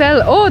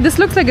 3XL. Oh, this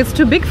looks like it's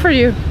too big for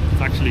you.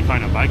 It's actually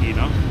kind of baggy,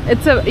 no?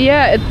 It's a,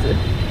 yeah,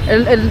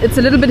 it's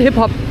a little bit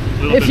hip-hop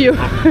if you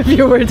if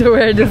you were to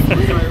wear this.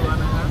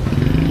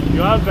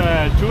 You have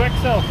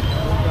 2XL.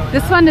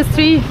 This one is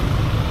 3.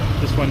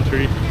 This one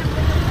 3.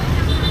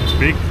 It's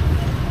big.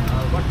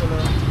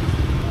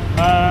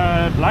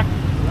 Black.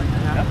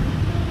 Yeah.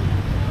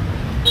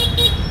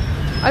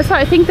 Also,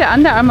 I think the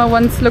Under Armour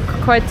ones look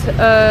quite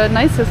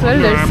nice as well.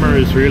 Under Armour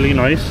is really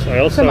nice. I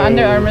also some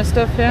Under Armour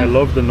stuff. Yeah. I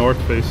love the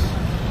North Face.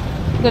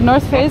 The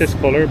North Face. Not this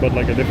color, but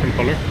like a different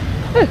color.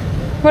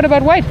 What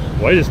about white?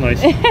 White is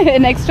nice.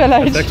 An extra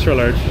large. It's extra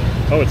large.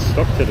 Oh, it's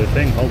stuck to the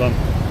thing. Hold on.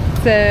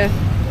 It's a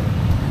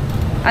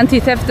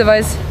anti-theft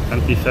device.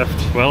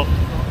 Anti-theft. Well,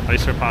 I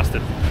surpassed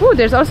it. Oh,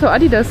 there's also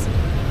Adidas.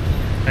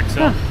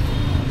 XL. Ah.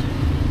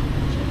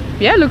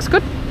 Yeah, looks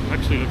good.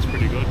 Actually looks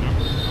pretty good, no?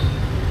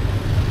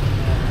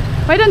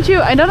 Why don't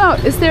you, I don't know,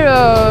 is there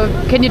a,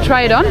 can you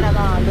try it on?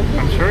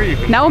 I'm sure you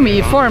can.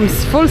 Naomi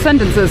forms full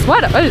sentences.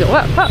 What?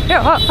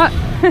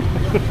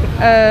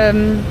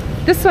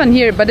 This one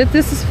here, but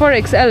this is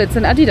 4XL. It's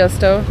an Adidas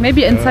though.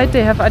 Maybe inside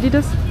they have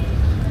Adidas.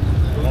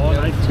 Oh,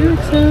 nice. Nice.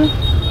 2XL.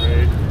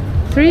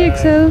 Great.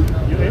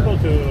 3XL. You able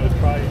to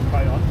try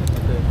on?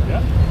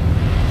 Yeah.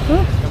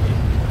 Oh.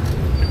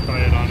 Try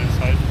it on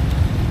inside.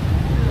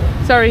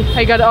 Sorry,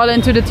 I got all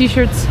into the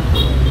t-shirts.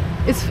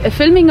 Is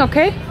filming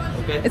okay?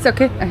 Okay. It's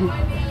okay.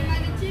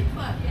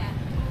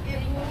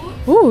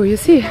 Oh, you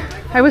see,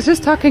 I was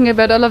just talking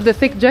about all of the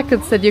thick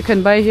jackets that you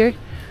can buy here.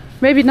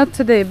 Maybe not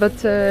today,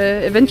 but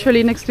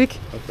eventually next week.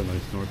 That's a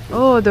nice North Face.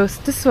 Oh,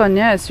 this one,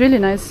 yeah, it's really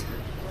nice.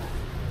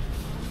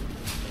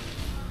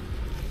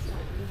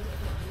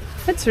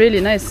 It's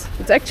really nice.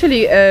 It's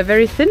actually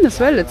very thin as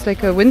well. It's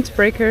like a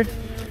windbreaker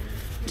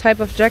type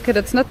of jacket.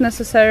 It's not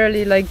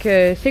necessarily like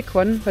a thick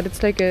one, but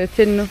it's like a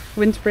thin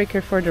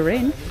windbreaker for the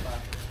rain.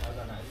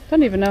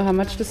 Don't even know how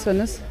much this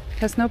one is. It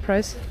has no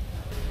price.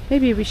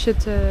 Maybe we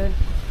should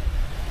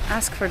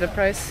ask for the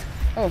price.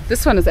 Oh,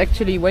 this one is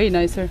actually way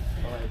nicer.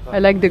 I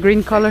like the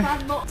green color.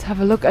 Let's have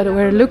a look at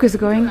where Luke is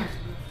going.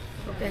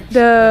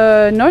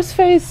 The North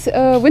Face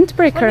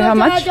windbreaker, how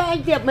much?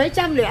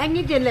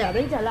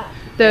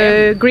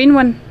 The green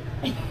one.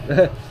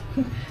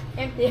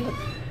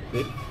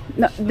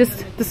 No,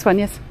 this one,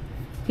 yes.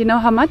 You know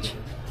how much?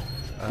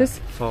 This?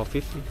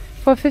 450.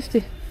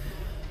 450.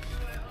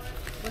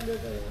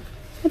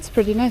 That's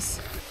pretty nice.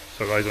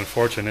 So guys,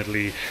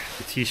 unfortunately,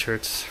 the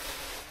t-shirt's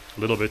a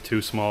little bit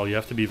too small. You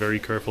have to be very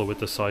careful with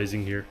the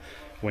sizing here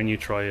when you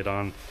try it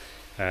on.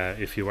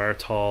 If you are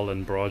tall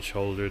and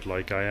broad-shouldered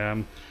like I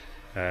am,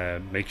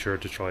 make sure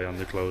to try on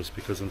the clothes,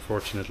 because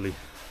unfortunately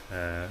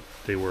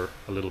they were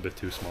a little bit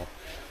too small.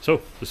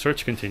 So the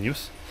search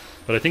continues,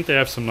 but I think they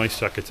have some nice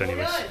jackets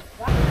anyways.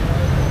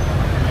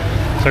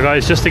 So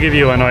guys, just to give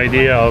you an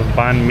idea of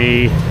banh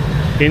mi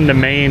in the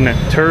main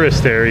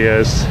tourist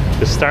areas,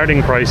 the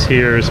starting price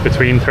here is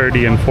between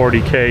 30 and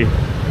 40k,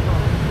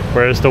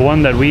 whereas the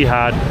one that we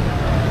had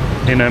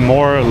in a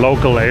more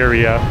local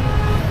area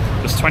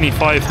was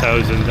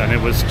 25,000, and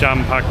it was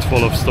jam-packed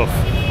full of stuff.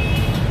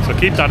 So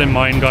keep that in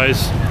mind,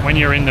 guys. When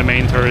you're in the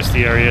main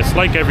touristy areas,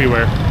 like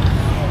everywhere,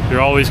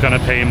 you're always going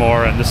to pay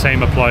more, and the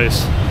same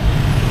applies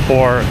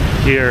for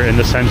here in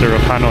the center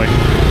of Hanoi.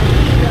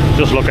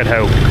 Just look at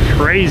how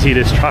crazy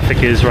this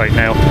traffic is right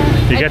now.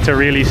 You get to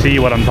really see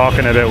what I'm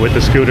talking about with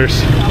the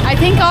scooters. I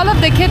think all of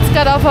the kids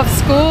got off of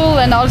school,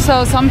 and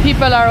also some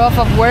people are off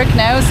of work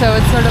now, so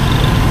it's sort of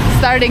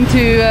starting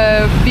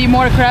to be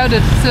more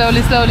crowded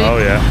slowly. Oh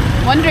yeah.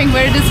 Wondering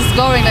where this is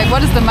going, like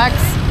what is the max?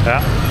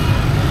 Yeah.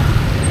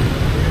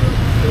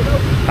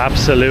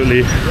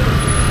 Absolutely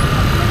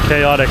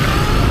chaotic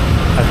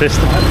at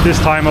this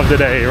time of the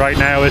day. Right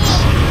now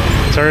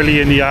it's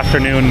early in the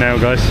afternoon now,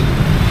 guys.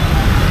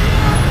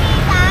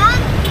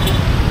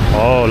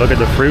 Oh, look at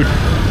the fruit.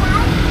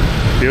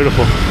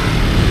 Beautiful.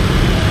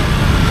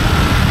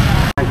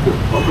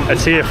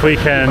 Let's see if we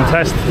can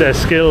test the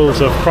skills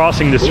of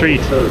crossing the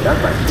street.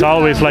 It's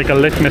always like a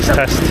litmus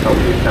test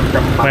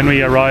when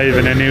we arrive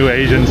in a new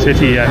Asian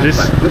city, and this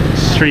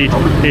street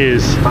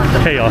is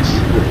chaos.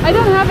 I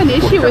don't have an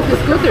issue with the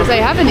scooters. I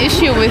have an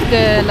issue with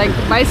the like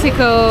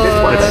bicycle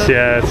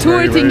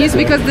tour thingies,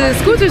 because the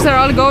scooters are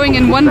all going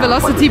in one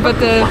velocity, but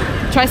the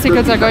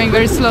tricycles are going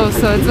very slow.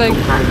 So it's like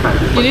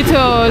you need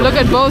to look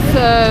at both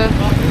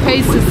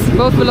paces,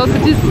 both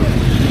velocities.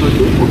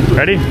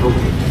 Ready?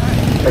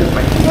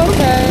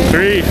 Okay.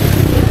 3,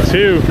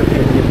 2,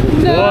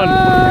 No.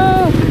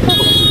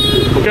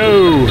 1,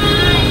 go!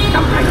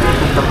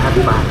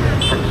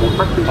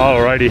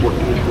 Alrighty,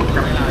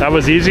 that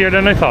was easier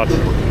than I thought.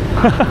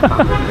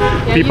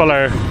 People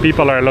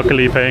are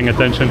luckily paying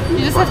attention.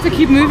 You just have to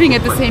keep moving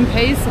at the same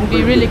pace and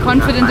be really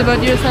confident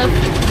about yourself.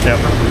 Yep.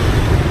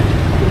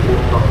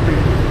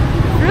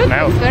 Fruit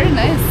Now. looks very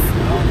nice.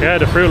 Yeah,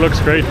 the fruit looks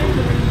great.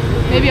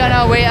 Maybe on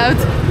our way out.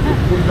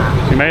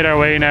 We made our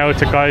way now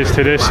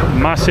to this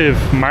massive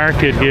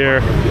market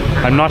here.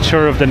 I'm not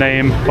sure of the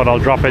name, but I'll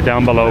drop it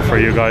down below for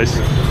you guys.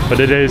 But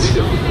it is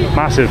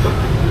massive,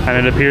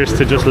 and it appears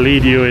to just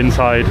lead you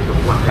inside.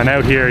 And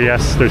out here,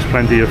 yes, there's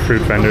plenty of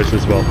fruit vendors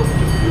as well.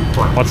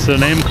 What's the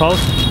name called?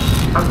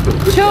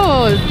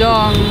 Cho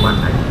Dong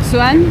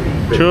Xuan.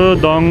 Cho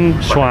Dong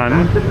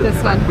Xuan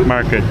This one.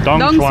 Market.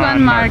 Dong Xuan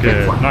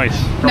Market. Nice.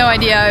 No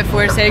idea if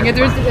we're saying it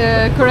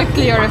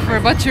correctly or if we're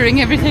butchering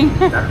everything.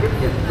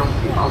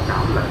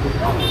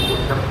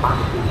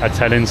 Let's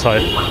head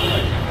inside.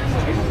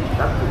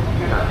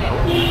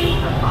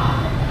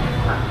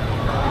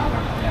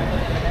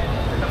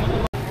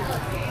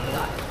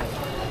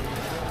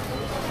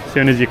 As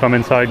soon as you come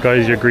inside,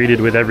 guys, you're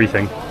greeted with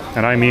everything.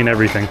 And I mean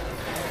everything.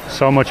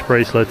 So much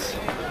bracelets,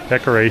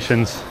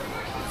 decorations.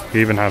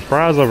 You even have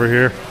bras over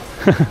here.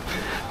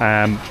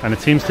 And it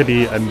seems to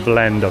be a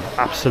blend of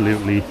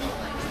absolutely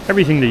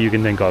everything that you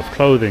can think of.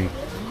 Clothing,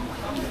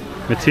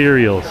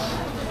 materials,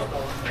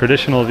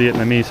 traditional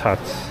Vietnamese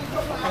hats.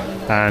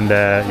 And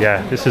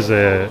yeah, this is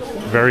a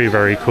very,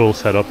 very cool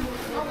setup.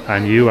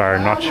 And you are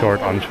not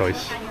short on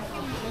choice.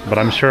 But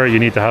I'm sure you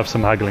need to have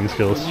some haggling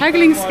skills.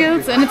 Haggling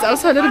skills, and it's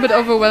also a little bit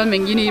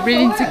overwhelming. You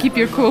really need to keep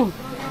your cool.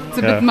 It's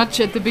a bit much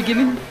at the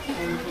beginning.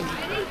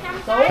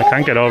 I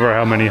can't get over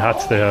how many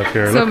hats they have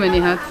here. So Look. many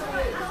hats.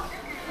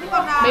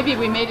 Maybe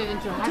we made it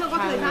into Hat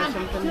Town or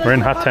something. We're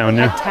in Hat Town,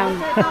 yeah. Hat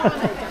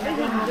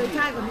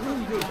Town.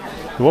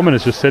 The woman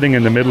is just sitting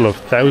in the middle of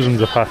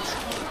thousands of hats.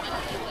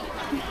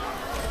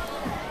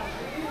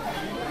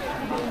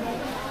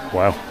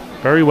 Wow,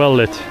 very well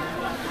lit.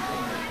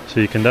 So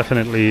you can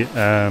definitely,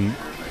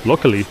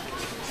 luckily,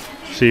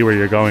 see where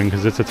you're going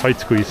because it's a tight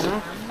squeeze.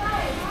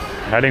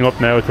 Heading up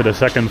now to the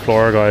second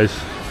floor, guys.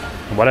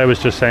 What I was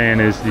just saying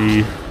is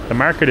the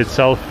market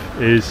itself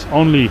is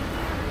only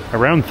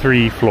around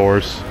 3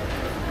 floors.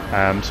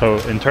 So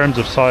in terms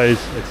of size,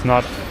 it's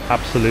not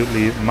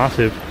absolutely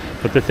massive.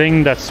 But the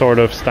thing that sort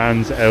of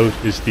stands out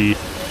is the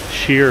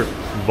sheer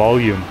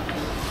volume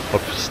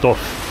of stuff.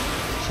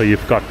 So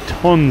you've got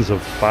tons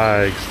of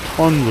bags,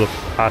 tons of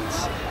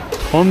hats,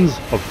 tons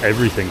of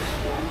everything,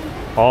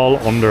 all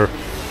under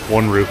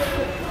one roof.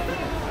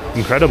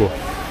 Incredible.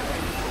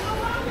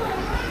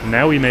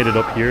 Now we made it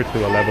up here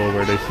to a level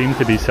where they seem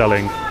to be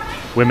selling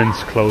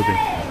women's clothing,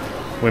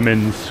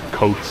 women's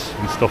coats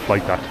and stuff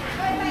like that.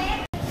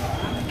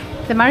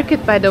 The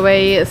market, by the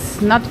way,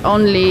 is not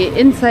only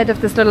inside of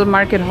this little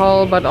market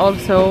hall, but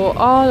also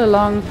all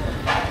along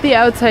the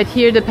outside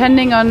here,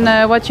 depending on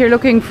what you're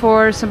looking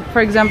for. So,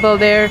 for example,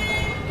 there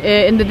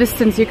in the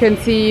distance you can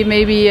see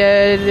maybe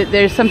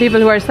there's some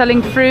people who are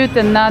selling fruit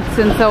and nuts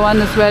and so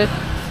on as well.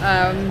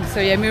 So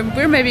yeah,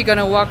 we're maybe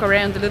gonna walk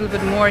around a little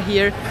bit more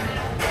here,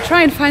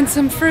 try and find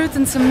some fruit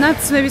and some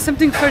nuts, maybe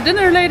something for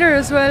dinner later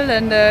as well,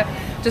 and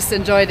just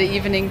enjoy the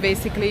evening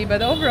basically.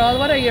 But overall,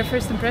 what are your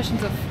first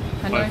impressions of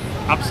Hanoi? Well,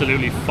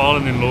 absolutely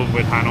fallen in love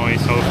with Hanoi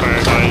so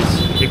far,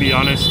 guys. To be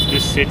honest,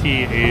 this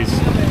city is,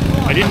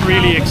 I didn't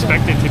really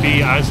expect it to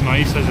be as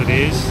nice as it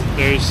is.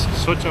 There's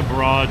such a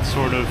broad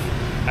sort of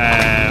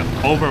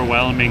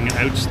overwhelming,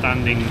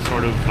 outstanding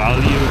sort of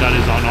value that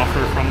is on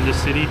offer from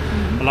this city.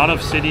 A lot of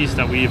cities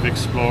that we've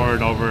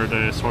explored over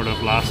the sort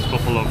of last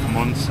couple of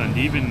months and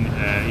even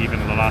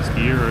the last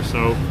year or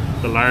so,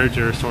 the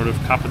larger sort of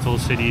capital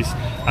cities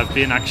have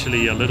been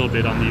actually a little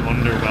bit on the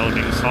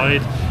underwhelming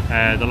side.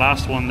 The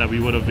last one that we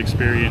would have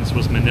experienced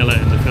was Manila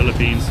in the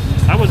Philippines.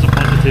 That was a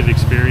positive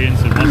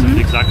experience, it wasn't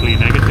exactly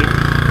negative.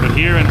 But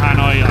here in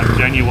Hanoi, I'm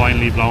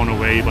genuinely blown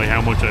away by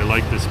how much I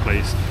like this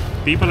place.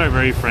 People are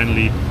very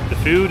friendly, the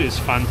food is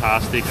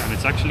fantastic and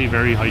it's actually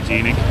very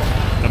hygienic.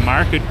 The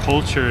market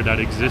culture that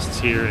exists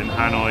here in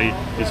Hanoi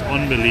is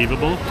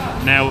unbelievable.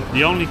 Now,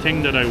 the only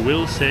thing that I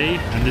will say,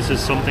 and this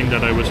is something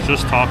that I was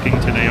just talking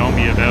to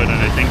Naomi about and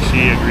I think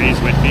she agrees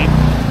with me,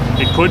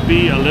 it could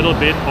be a little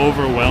bit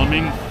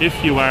overwhelming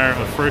if you are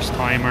a first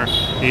timer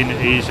in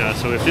Asia.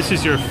 So if this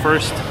is your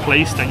first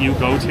place that you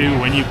go to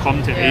when you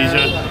come to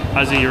Asia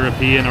as a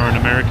European or an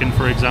American,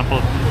 for example,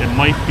 it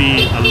might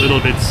be a little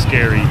bit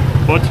scary.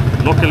 But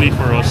luckily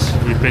for us,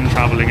 we've been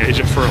traveling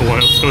Asia for a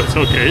while, so it's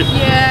okay.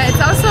 Yeah,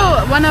 it's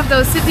also one of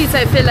those cities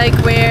I feel like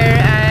where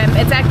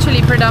it's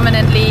actually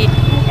predominantly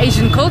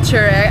Asian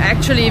culture,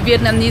 actually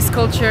Vietnamese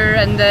culture,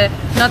 and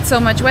not so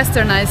much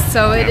westernized.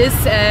 So it is,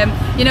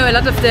 you know, a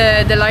lot of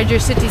the larger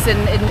cities,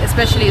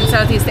 especially in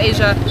Southeast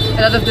Asia,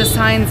 a lot of the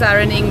signs are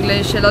in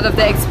English, a lot of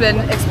the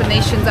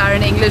explanations are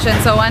in English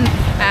and so on.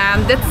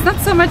 That's not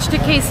so much the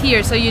case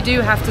here, so you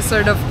do have to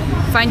sort of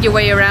find your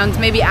way around,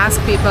 maybe ask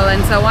people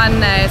and so on.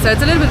 So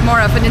it's a little bit more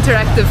of an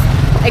interactive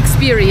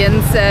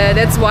experience.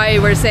 That's why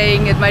we're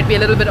saying it might be a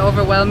little bit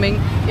overwhelming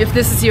if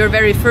this is your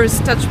very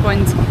first touch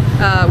point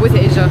with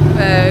Asia.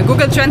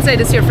 Google Translate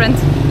is your friend.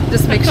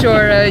 Just make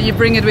sure you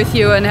bring it with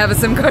you and have a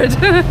SIM card.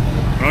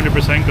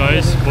 100%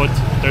 guys, but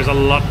there's a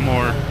lot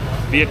more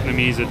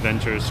Vietnamese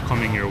adventures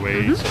coming your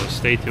way, so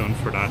stay tuned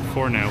for that.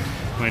 For now,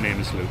 my name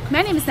is Luke.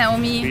 My name is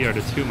Naomi. We are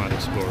the Two Mad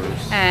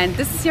Explorers. And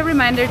this is your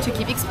reminder to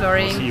keep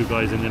exploring. We'll see you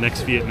guys in the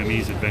next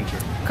Vietnamese adventure.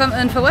 Come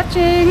on for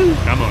watching.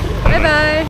 Come on. Bye bye.